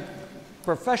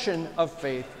profession of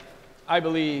faith. I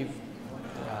believe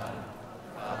God,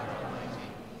 Father Almighty,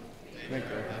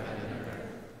 maker of heaven and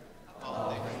earth,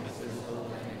 all things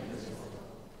visible and invisible.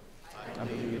 I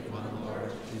believe in one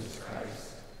Lord Jesus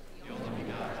Christ, the only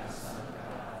begotten Son of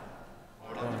God,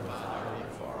 born of the Father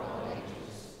before all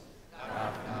ages,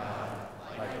 God from God,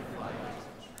 light of light,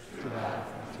 true God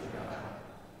from true God,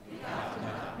 begotten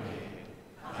not made,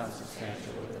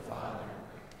 consubstantial with the Father,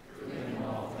 through whom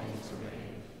all things are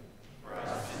made. For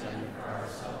us and for our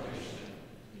salvation,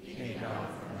 he came down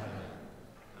from heaven,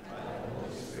 and by the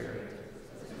Holy Spirit,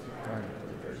 was incarnate of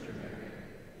the Virgin Mary,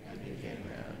 and became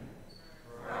man.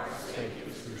 For our sake he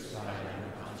was crucified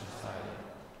under Pontius Pilate.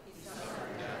 He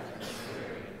suffered death and was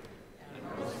buried, and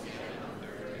rose again on the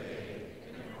third day,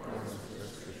 in accordance with the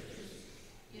Scriptures.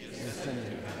 He is ascended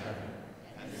into heaven,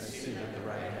 and is seated at the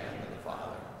right hand of the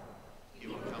Father. He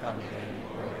will come again in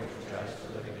glory to judge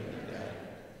the living and the dead,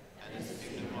 and his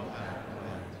kingdom will have no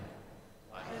end.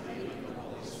 I believe in the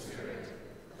Holy Spirit,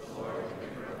 the Lord, the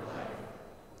giver of life,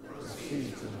 who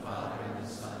proceeds from the Father and the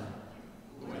Son,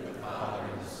 who with the Father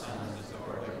and the Son is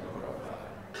adored and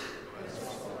glorified, who has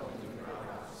spoken through the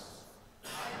prophets. I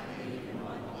believe in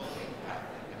one holy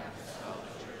Catholic and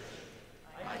Apostolic Church.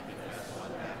 I confess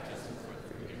one baptism for the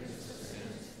forgiveness of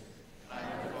sins. I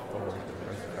look forward to the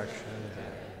resurrection of the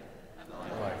dead,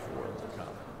 life world to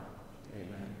come.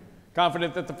 Amen.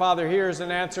 Confident that the Father hears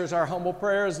and answers our humble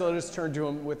prayers, let us turn to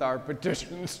him with our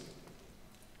petitions.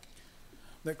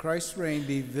 Let Christ's reign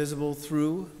be visible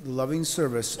through the loving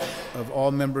service of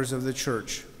all members of the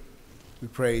church. We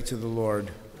pray to the Lord.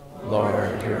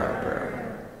 Lord, hear our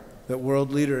prayer. Let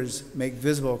world leaders make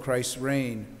visible Christ's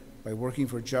reign by working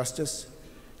for justice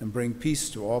and bring peace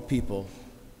to all people.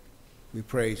 We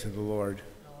pray to the Lord.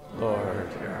 Lord,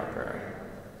 hear our prayer.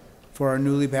 For our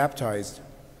newly baptized,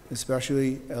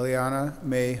 especially Eliana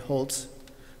May Holtz,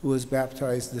 who was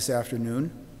baptized this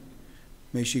afternoon,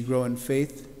 may she grow in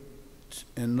faith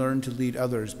and learn to lead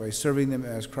others by serving them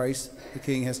as Christ the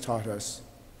King has taught us.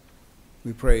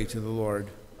 We pray to the Lord.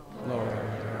 Lord, hear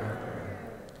our prayer.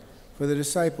 For the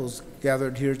disciples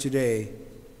gathered here today,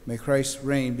 may Christ's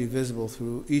reign be visible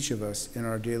through each of us in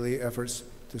our daily efforts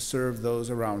to serve those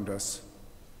around us.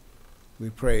 We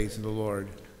pray to the Lord.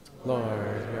 Lord,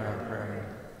 hear our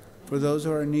prayer. For those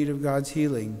who are in need of God's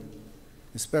healing,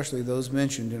 especially those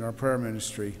mentioned in our prayer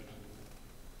ministry,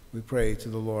 we pray to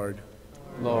the Lord.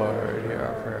 Lord, hear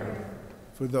our prayer.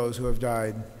 For those who have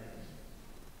died,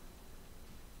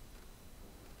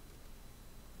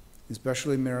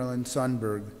 especially Marilyn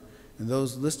Sundberg and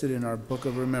those listed in our book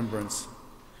of remembrance,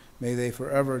 may they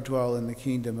forever dwell in the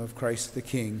kingdom of Christ the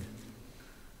King.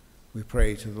 We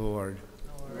pray to the Lord.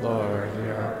 Lord,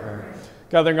 hear our prayer.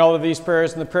 Gathering all of these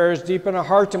prayers and the prayers deep in our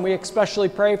heart, and we especially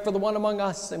pray for the one among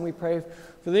us, and we pray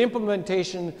for the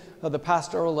implementation of the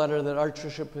pastoral letter that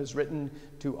Archbishop has written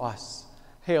to us.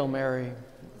 Hail Mary,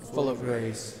 full of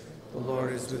grace, The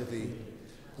Lord is with thee.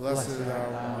 Blessed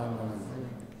art thou among women,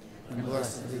 and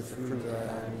blessed is the fruit of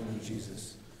thy womb,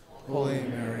 Jesus. Holy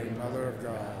Mary, Mother of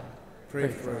God, pray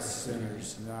for us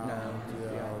sinners, now and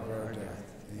at the hour of our death.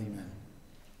 Amen.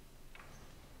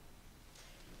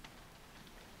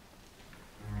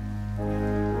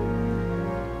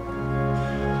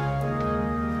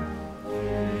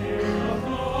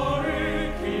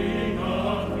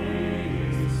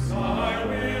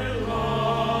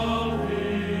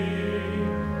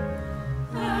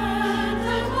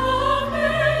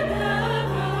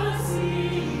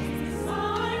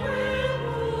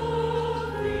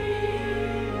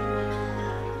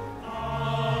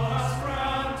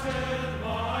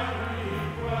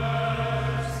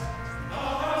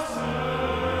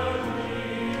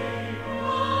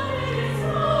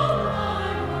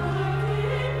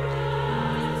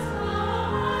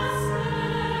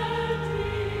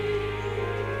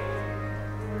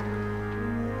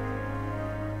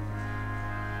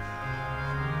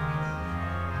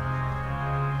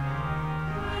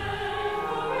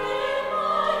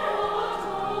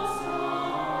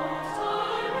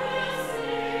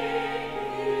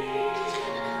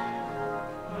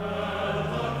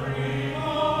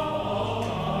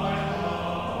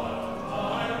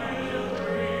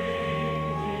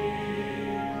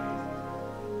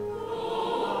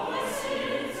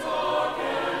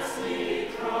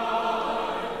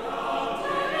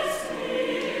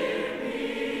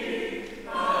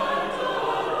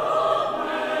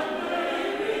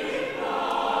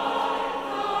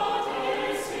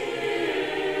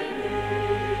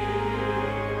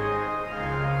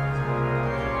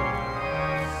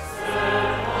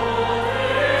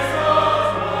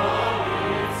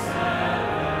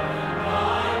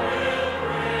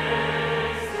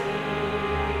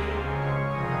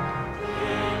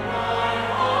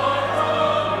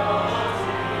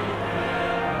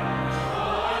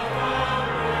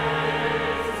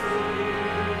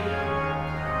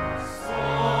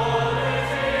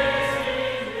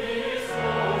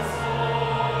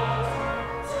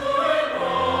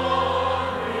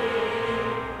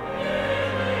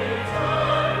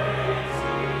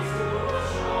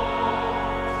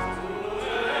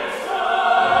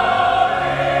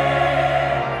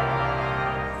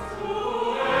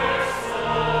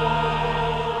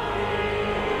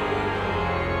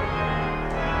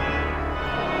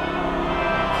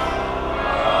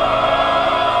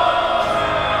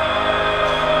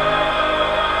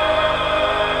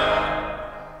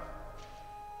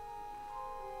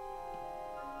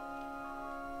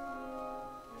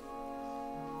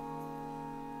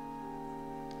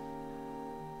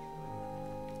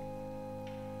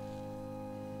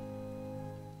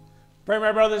 Pray,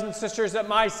 my brothers and sisters, that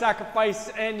my sacrifice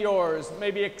and yours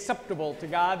may be acceptable to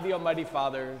God, the Almighty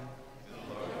Father.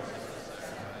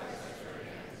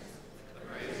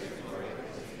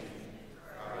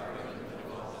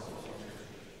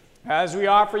 As we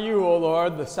offer you, O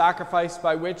Lord, the sacrifice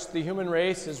by which the human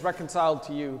race is reconciled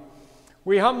to you,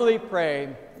 we humbly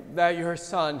pray that your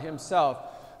Son himself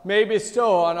may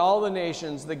bestow on all the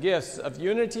nations the gifts of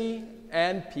unity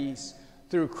and peace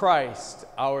through Christ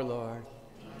our Lord.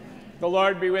 The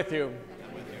Lord be with you.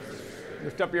 And with your spirit.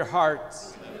 Lift up your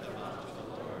hearts.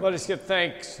 Let us give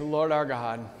thanks to the Lord our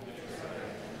God.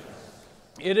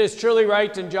 It is truly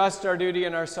right and just, our duty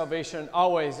and our salvation,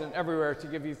 always and everywhere to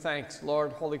give you thanks,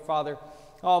 Lord, Holy Father,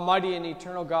 Almighty and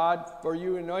eternal God, for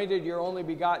you anointed your only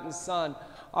begotten Son,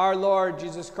 our Lord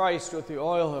Jesus Christ, with the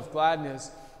oil of gladness,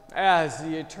 as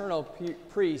the eternal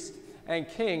priest and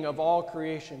King of all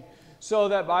creation, so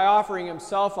that by offering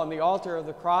himself on the altar of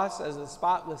the cross as a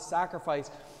spotless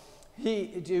sacrifice,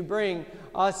 to bring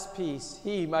us peace,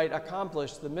 he might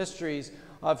accomplish the mysteries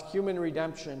of human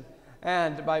redemption,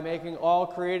 and by making all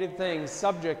created things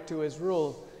subject to his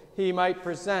rule, he might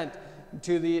present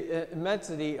to the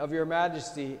immensity of your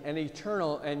majesty an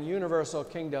eternal and universal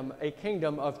kingdom, a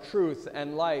kingdom of truth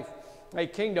and life, a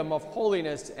kingdom of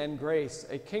holiness and grace,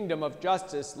 a kingdom of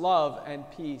justice, love, and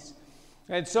peace.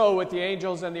 And so with the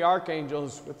angels and the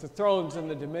archangels, with the thrones and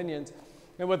the dominions,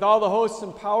 and with all the hosts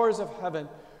and powers of heaven,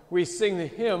 we sing the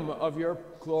hymn of your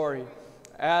glory,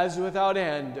 as without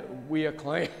end we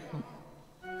acclaim.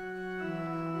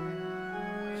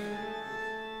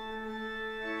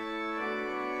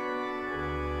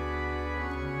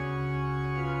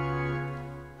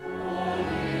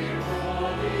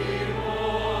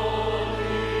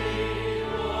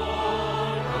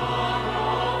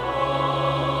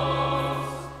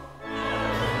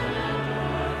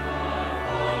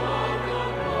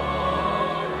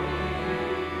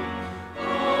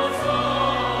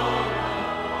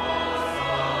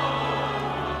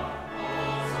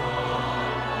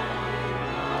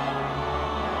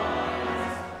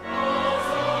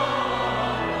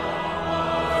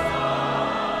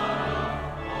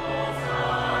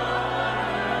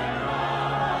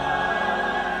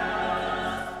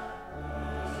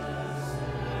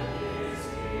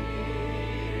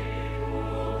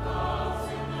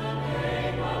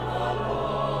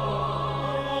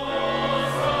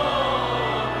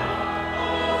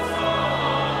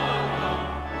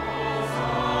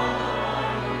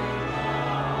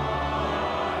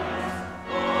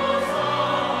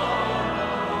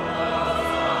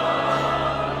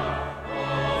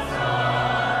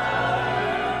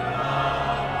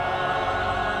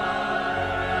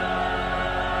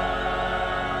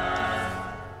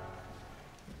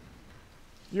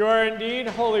 You are indeed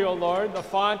holy, O Lord, the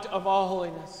font of all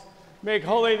holiness. Make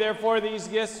holy, therefore, these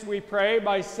gifts, we pray,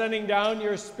 by sending down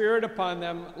your Spirit upon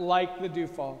them like the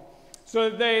dewfall, so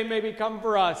that they may become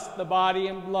for us the body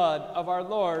and blood of our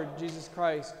Lord Jesus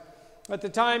Christ. At the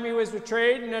time he was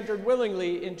betrayed and entered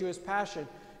willingly into his passion,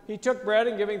 he took bread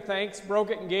and giving thanks,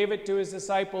 broke it and gave it to his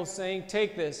disciples, saying,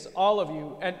 "Take this, all of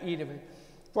you, and eat of it.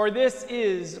 For this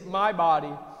is my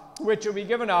body, which will be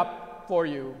given up for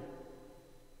you."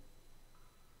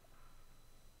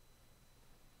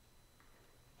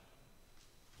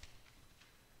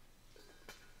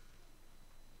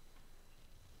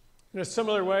 In a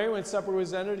similar way, when supper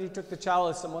was ended, he took the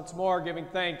chalice, and once more giving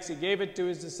thanks, he gave it to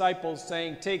his disciples,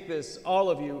 saying, "Take this, all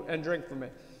of you, and drink from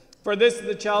it. For this is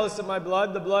the chalice of my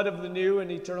blood, the blood of the new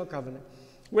and eternal covenant,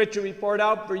 which will be poured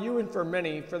out for you and for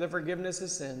many for the forgiveness of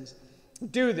sins.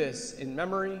 Do this in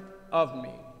memory of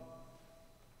me."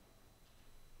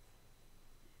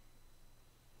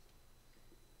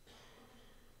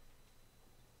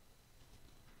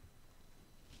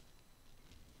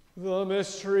 The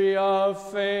mystery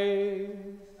of faith.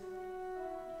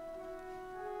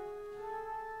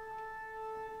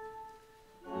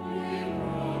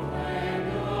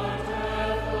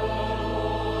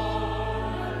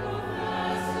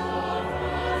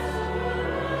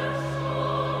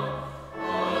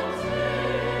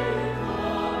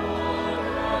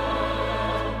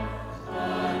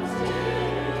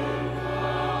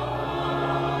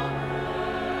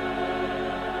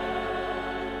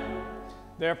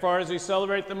 Therefore, as we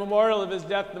celebrate the memorial of his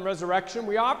death and resurrection,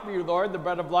 we offer you, Lord, the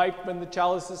bread of life and the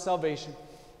chalice of salvation,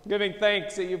 giving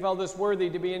thanks that you've held us worthy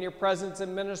to be in your presence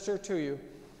and minister to you.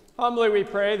 Humbly we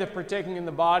pray that, partaking in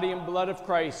the body and blood of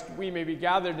Christ, we may be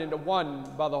gathered into one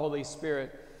by the Holy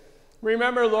Spirit.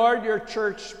 Remember, Lord, your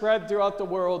church spread throughout the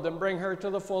world and bring her to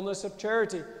the fullness of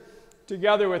charity,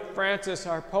 together with Francis,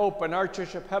 our Pope, and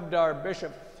Archbishop Hebdar,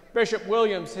 Bishop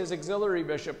Williams, his auxiliary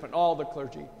bishop, and all the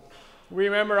clergy.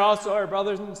 Remember also our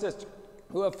brothers and sisters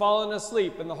who have fallen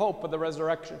asleep in the hope of the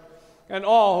resurrection, and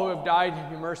all who have died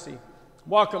in your mercy.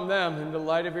 Welcome them in the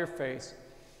light of your face.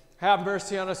 Have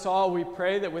mercy on us all, we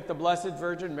pray, that with the Blessed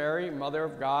Virgin Mary, Mother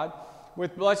of God,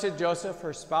 with blessed Joseph,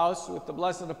 her spouse, with the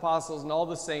blessed apostles and all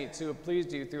the saints who have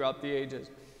pleased you throughout the ages,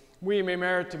 we may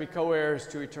merit to be co-heirs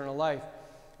to eternal life,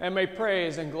 and may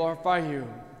praise and glorify you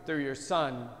through your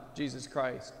Son, Jesus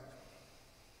Christ.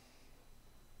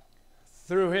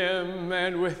 Through him,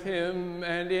 and with him,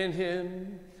 and in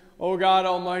him, O God,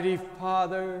 Almighty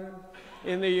Father,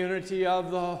 in the unity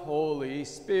of the Holy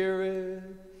Spirit,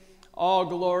 all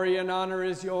glory and honor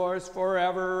is yours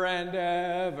forever and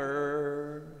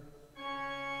ever.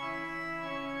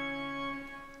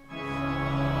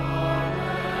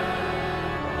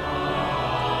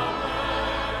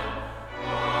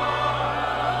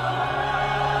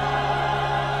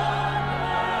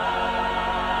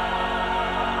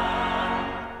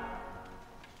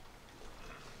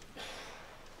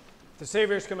 The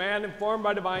Savior's command, informed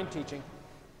by divine teaching,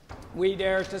 we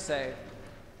dare to say,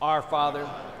 Our Father,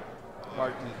 who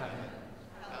art in heaven,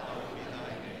 hallowed be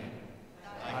thy name.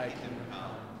 Thy kingdom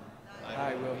come,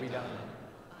 thy will be done,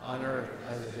 on earth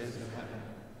as it is in heaven.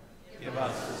 Give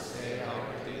us this day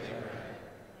our daily bread,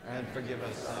 and forgive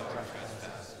us our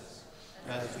trespasses,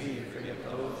 as we forgive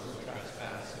those who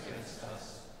trespass against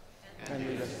us. And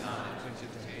lead us not into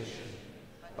temptation,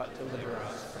 but deliver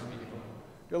us from evil.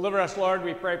 Deliver us, Lord,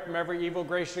 we pray, from every evil.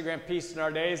 Graciously grant peace in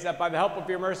our days, that by the help of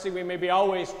your mercy we may be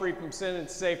always free from sin and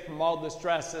safe from all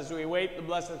distress, as we await the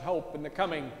blessed hope and the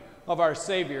coming of our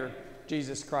Savior,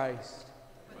 Jesus Christ.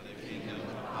 For the kingdom,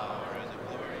 the power, and the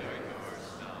glory are yours,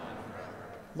 now and forever.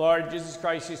 Lord Jesus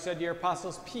Christ, you said to your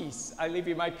apostles, "Peace I leave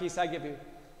you, my peace I give you."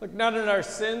 Look not on our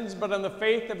sins, but on the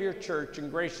faith of your church,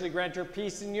 and graciously grant her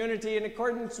peace and unity in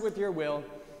accordance with your will,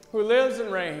 who lives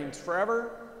and reigns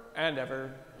forever and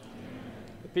ever.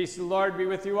 The peace of the Lord be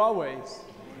with you always.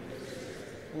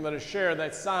 And let us share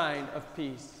that sign of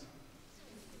peace.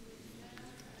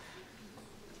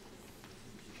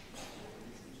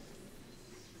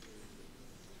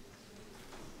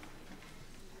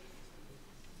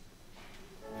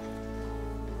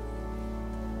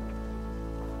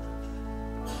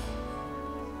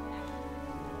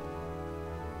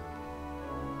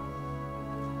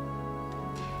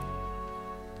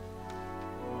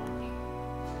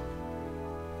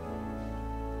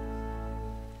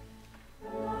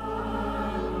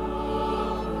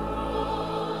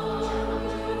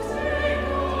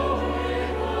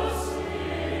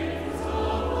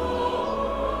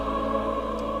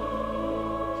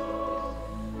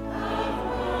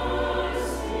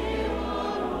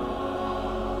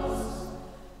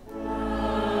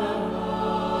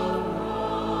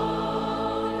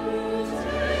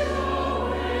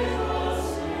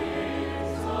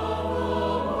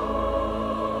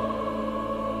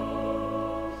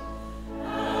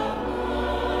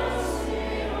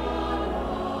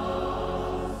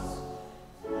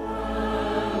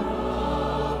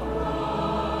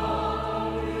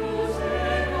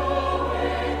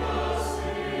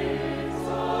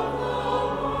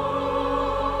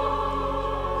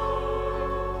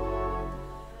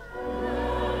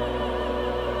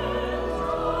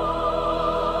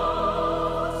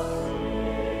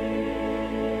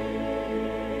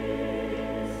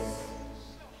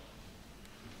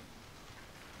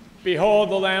 Behold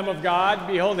the Lamb of God.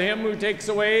 Behold him who takes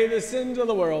away the sins of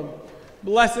the world.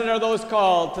 Blessed are those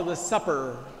called to the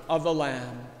supper of the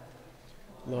Lamb.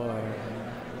 Lord, I am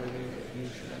not worthy that you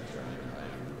should enter under my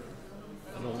roof,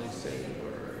 but only say the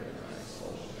word, and my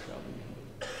soul shall be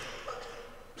healed.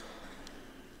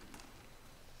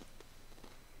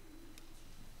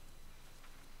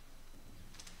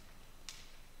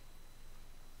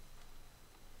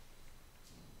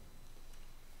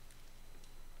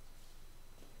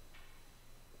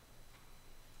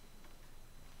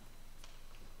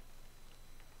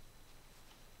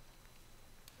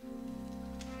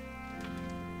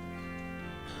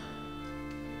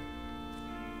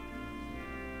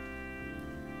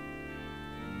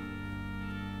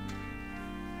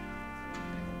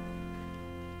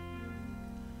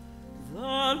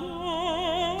 The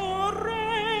Lord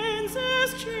reigns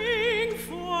as King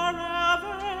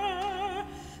forever.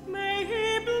 May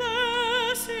he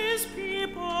bless his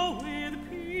people with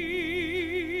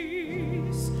peace.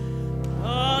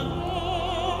 The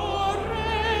Lord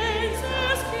reigns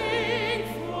as King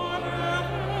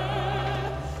forever.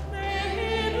 May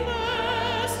he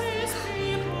bless his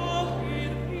people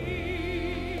with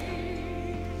peace.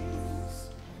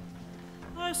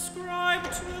 Ascribe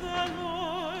to the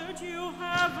Lord, you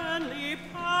heavenly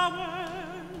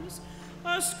powers.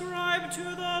 Ascribe to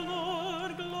the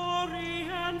Lord glory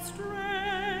and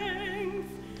strength.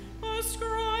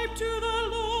 Ascribe to the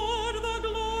Lord the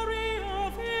glory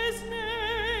of his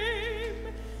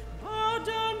name. Bow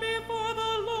down before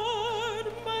the Lord,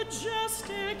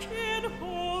 majestic in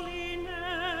holiness.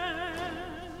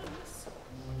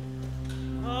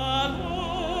 The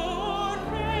Lord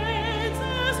reigns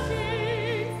as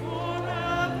King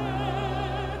forever.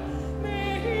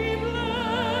 May he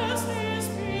bless his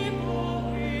people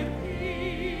with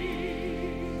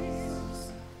peace.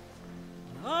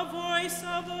 The voice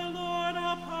of the Lord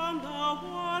upon the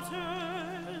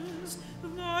waters. The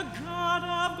God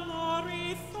of glory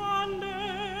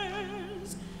thunders.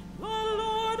 The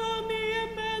Lord on the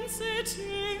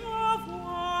immensity of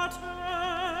waters.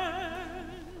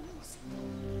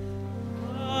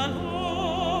 The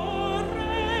Lord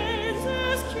reigns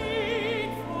as King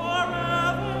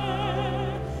forever.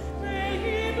 May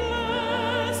he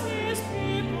bless his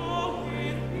people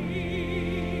with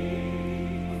peace.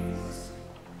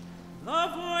 The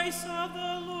voice of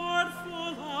the Lord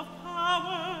full of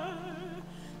power.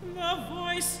 The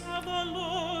voice of the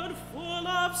Lord full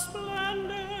of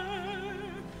splendor.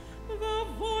 The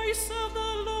voice of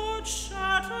the Lord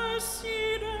shatters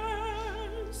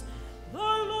cedars. The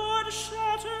Lord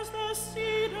shatters the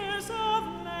cedars of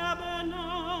Lebanon.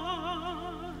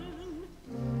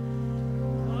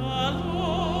 The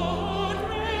Lord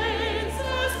reigns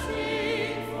as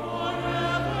King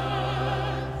forever.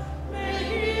 May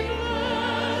he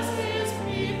bless his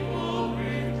people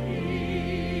with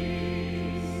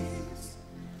peace.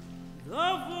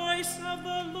 The voice of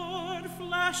the Lord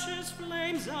flashes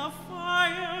flames of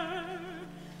fire.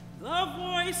 The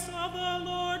voice of the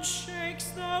Lord shakes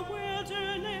the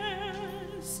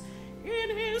wilderness.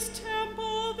 In his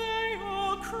temple they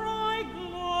all cry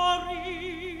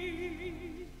glory.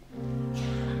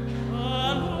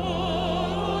 The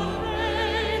Lord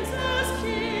reigns as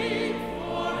King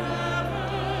forever.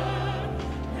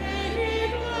 May he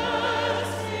bless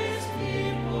his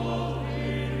people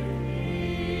with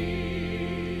peace.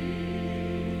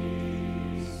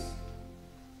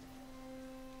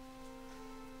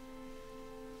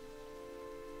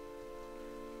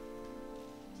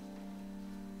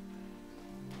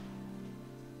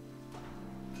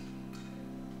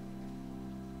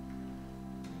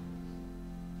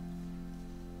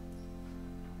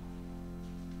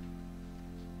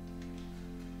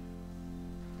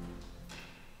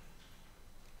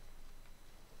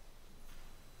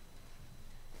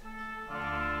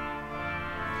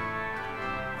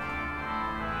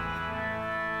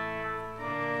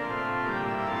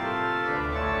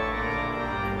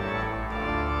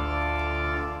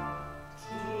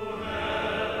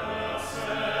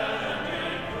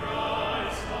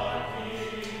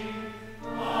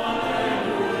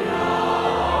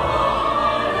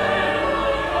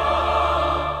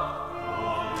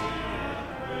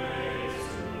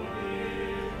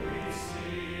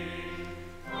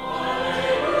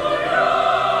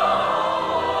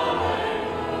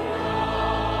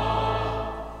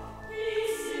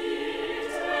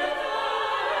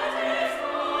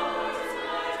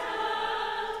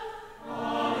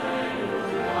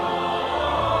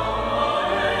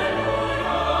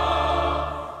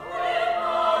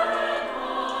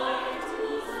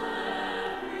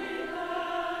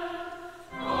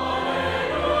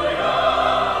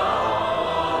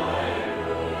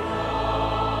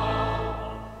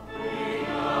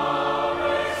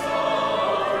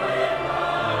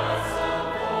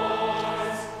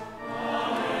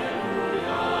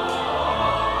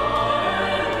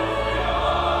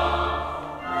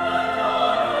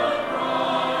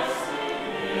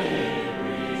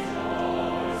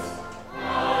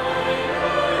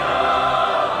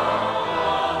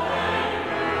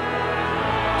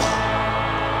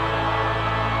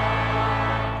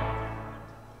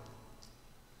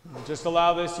 just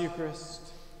allow this Eucharist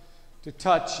to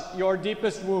touch your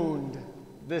deepest wound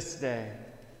this day.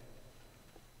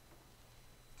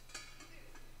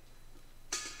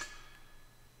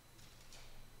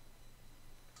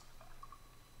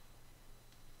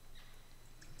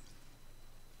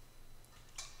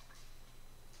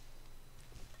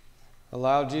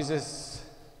 Allow Jesus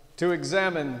to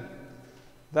examine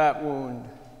that wound.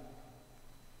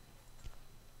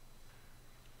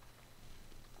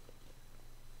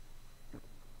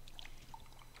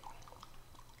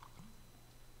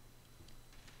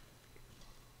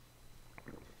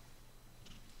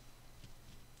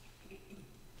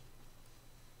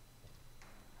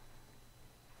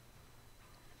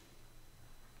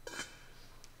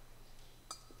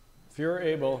 If you're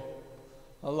able,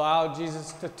 allow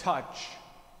Jesus to touch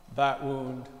that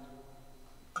wound.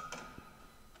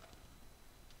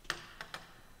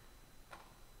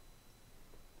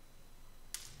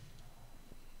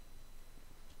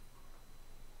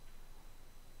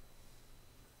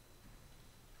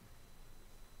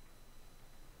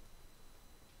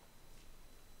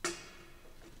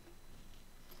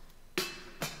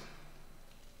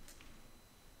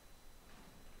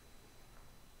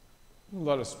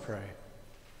 Let us pray.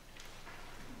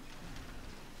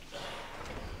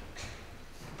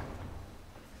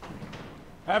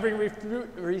 Having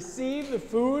received the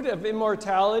food of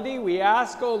immortality, we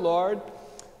ask, O Lord,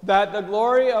 that the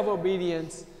glory of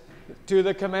obedience to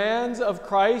the commands of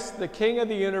Christ, the King of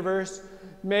the universe,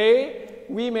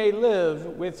 we may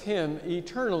live with him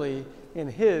eternally in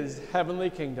his heavenly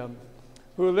kingdom,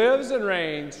 who lives and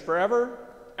reigns forever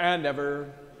and ever.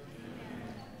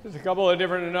 There's a couple of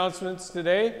different announcements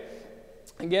today.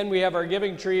 Again, we have our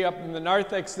giving tree up in the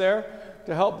narthex there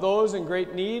to help those in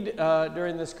great need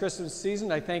during this Christmas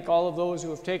season. I thank all of those who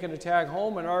have taken a tag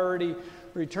home and already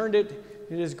returned it.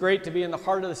 It is great to be in the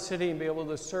heart of the city and be able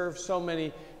to serve so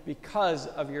many because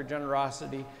of your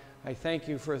generosity. I thank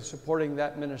you for supporting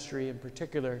that ministry in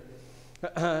particular.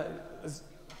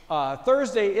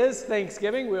 Thursday is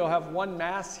Thanksgiving. We'll have one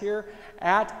Mass here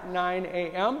at 9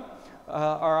 a.m.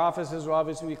 Our offices will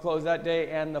obviously be closed that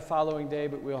day and the following day,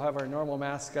 but we'll have our normal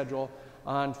Mass schedule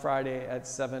on Friday at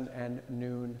 7 and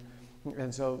noon.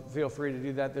 And so feel free to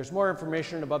do that. There's more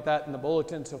information about that in the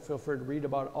bulletin, so feel free to read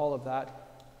about all of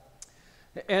that.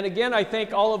 And again, I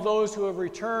thank all of those who have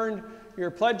returned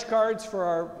your pledge cards for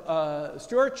our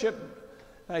stewardship.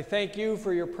 I thank you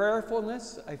for your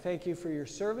prayerfulness. I thank you for your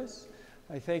service.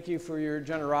 I thank you for your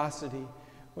generosity.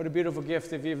 What a beautiful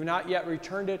gift. If you've not yet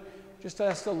returned it, just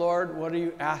ask the Lord, what do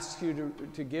you ask you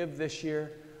to give this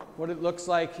year? What it looks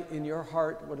like in your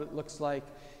heart, what it looks like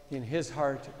in his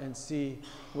heart, and see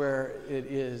where it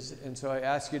is. And so I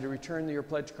ask you to return your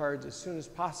pledge cards as soon as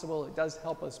possible. It does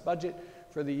help us budget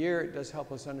for the year. It does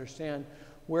help us understand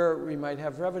where we might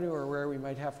have revenue or where we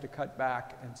might have to cut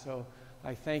back. And so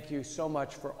I thank you so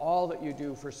much for all that you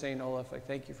do for St. Olaf. I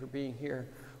thank you for being here.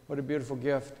 What a beautiful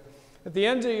gift. At the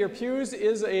end of your pews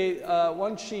is a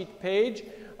one-sheet page.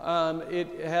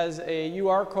 It has a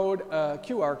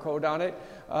QR code on it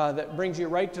that brings you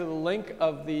right to the link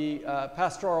of the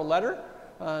pastoral letter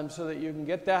so that you can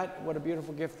get that. What a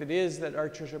beautiful gift it is that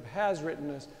Archbishop has written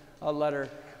us a letter.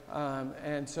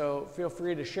 And so feel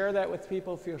free to share that with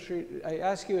people. Feel free, I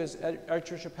ask you, as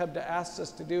Archbishop Hebda asks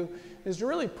us to do, is to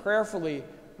really prayerfully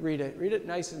read it. Read it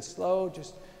nice and slow.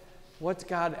 Just what's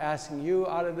God asking you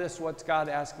out of this? What's God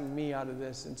asking me out of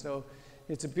this? And so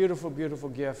it's a beautiful, beautiful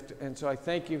gift, and so I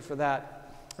thank you for that.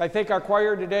 I thank our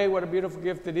choir today. What a beautiful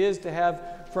gift it is to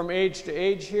have from age to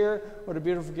age here. What a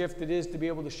beautiful gift it is to be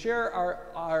able to share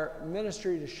our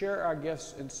ministry, to share our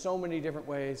gifts in so many different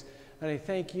ways. And I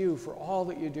thank you for all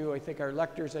that you do. I thank our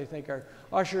lectors. I thank our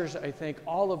ushers. I thank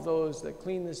all of those that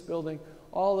clean this building,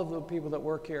 all of the people that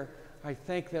work here. I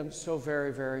thank them so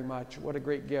very, very much. What a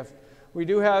great gift. We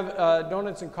do have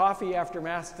donuts and coffee after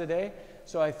Mass today.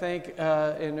 So I thank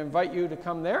and invite you to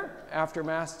come there after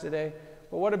Mass today.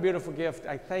 But what a beautiful gift.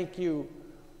 I thank you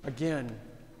again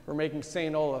for making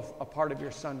St. Olaf a part of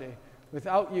your Sunday.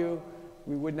 Without you,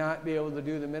 we would not be able to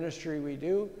do the ministry we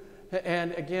do.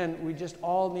 And again, we just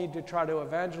all need to try to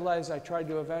evangelize. I tried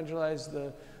to evangelize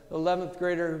the 11th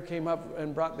grader who came up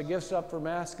and brought the gifts up for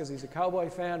Mass because he's a Cowboy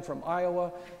fan from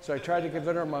Iowa. So I tried to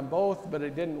convince him on both, but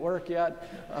it didn't work yet.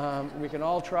 We can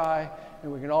all try,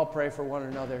 and we can all pray for one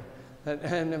another.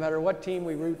 And no matter what team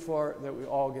we root for, that we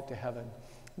all get to heaven.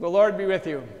 The Lord be with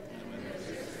you.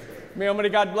 May Almighty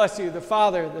God bless you, the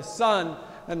Father, the Son,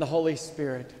 and the Holy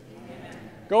Spirit. Amen.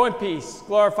 Go in peace,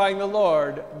 glorifying the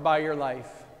Lord by your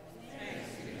life.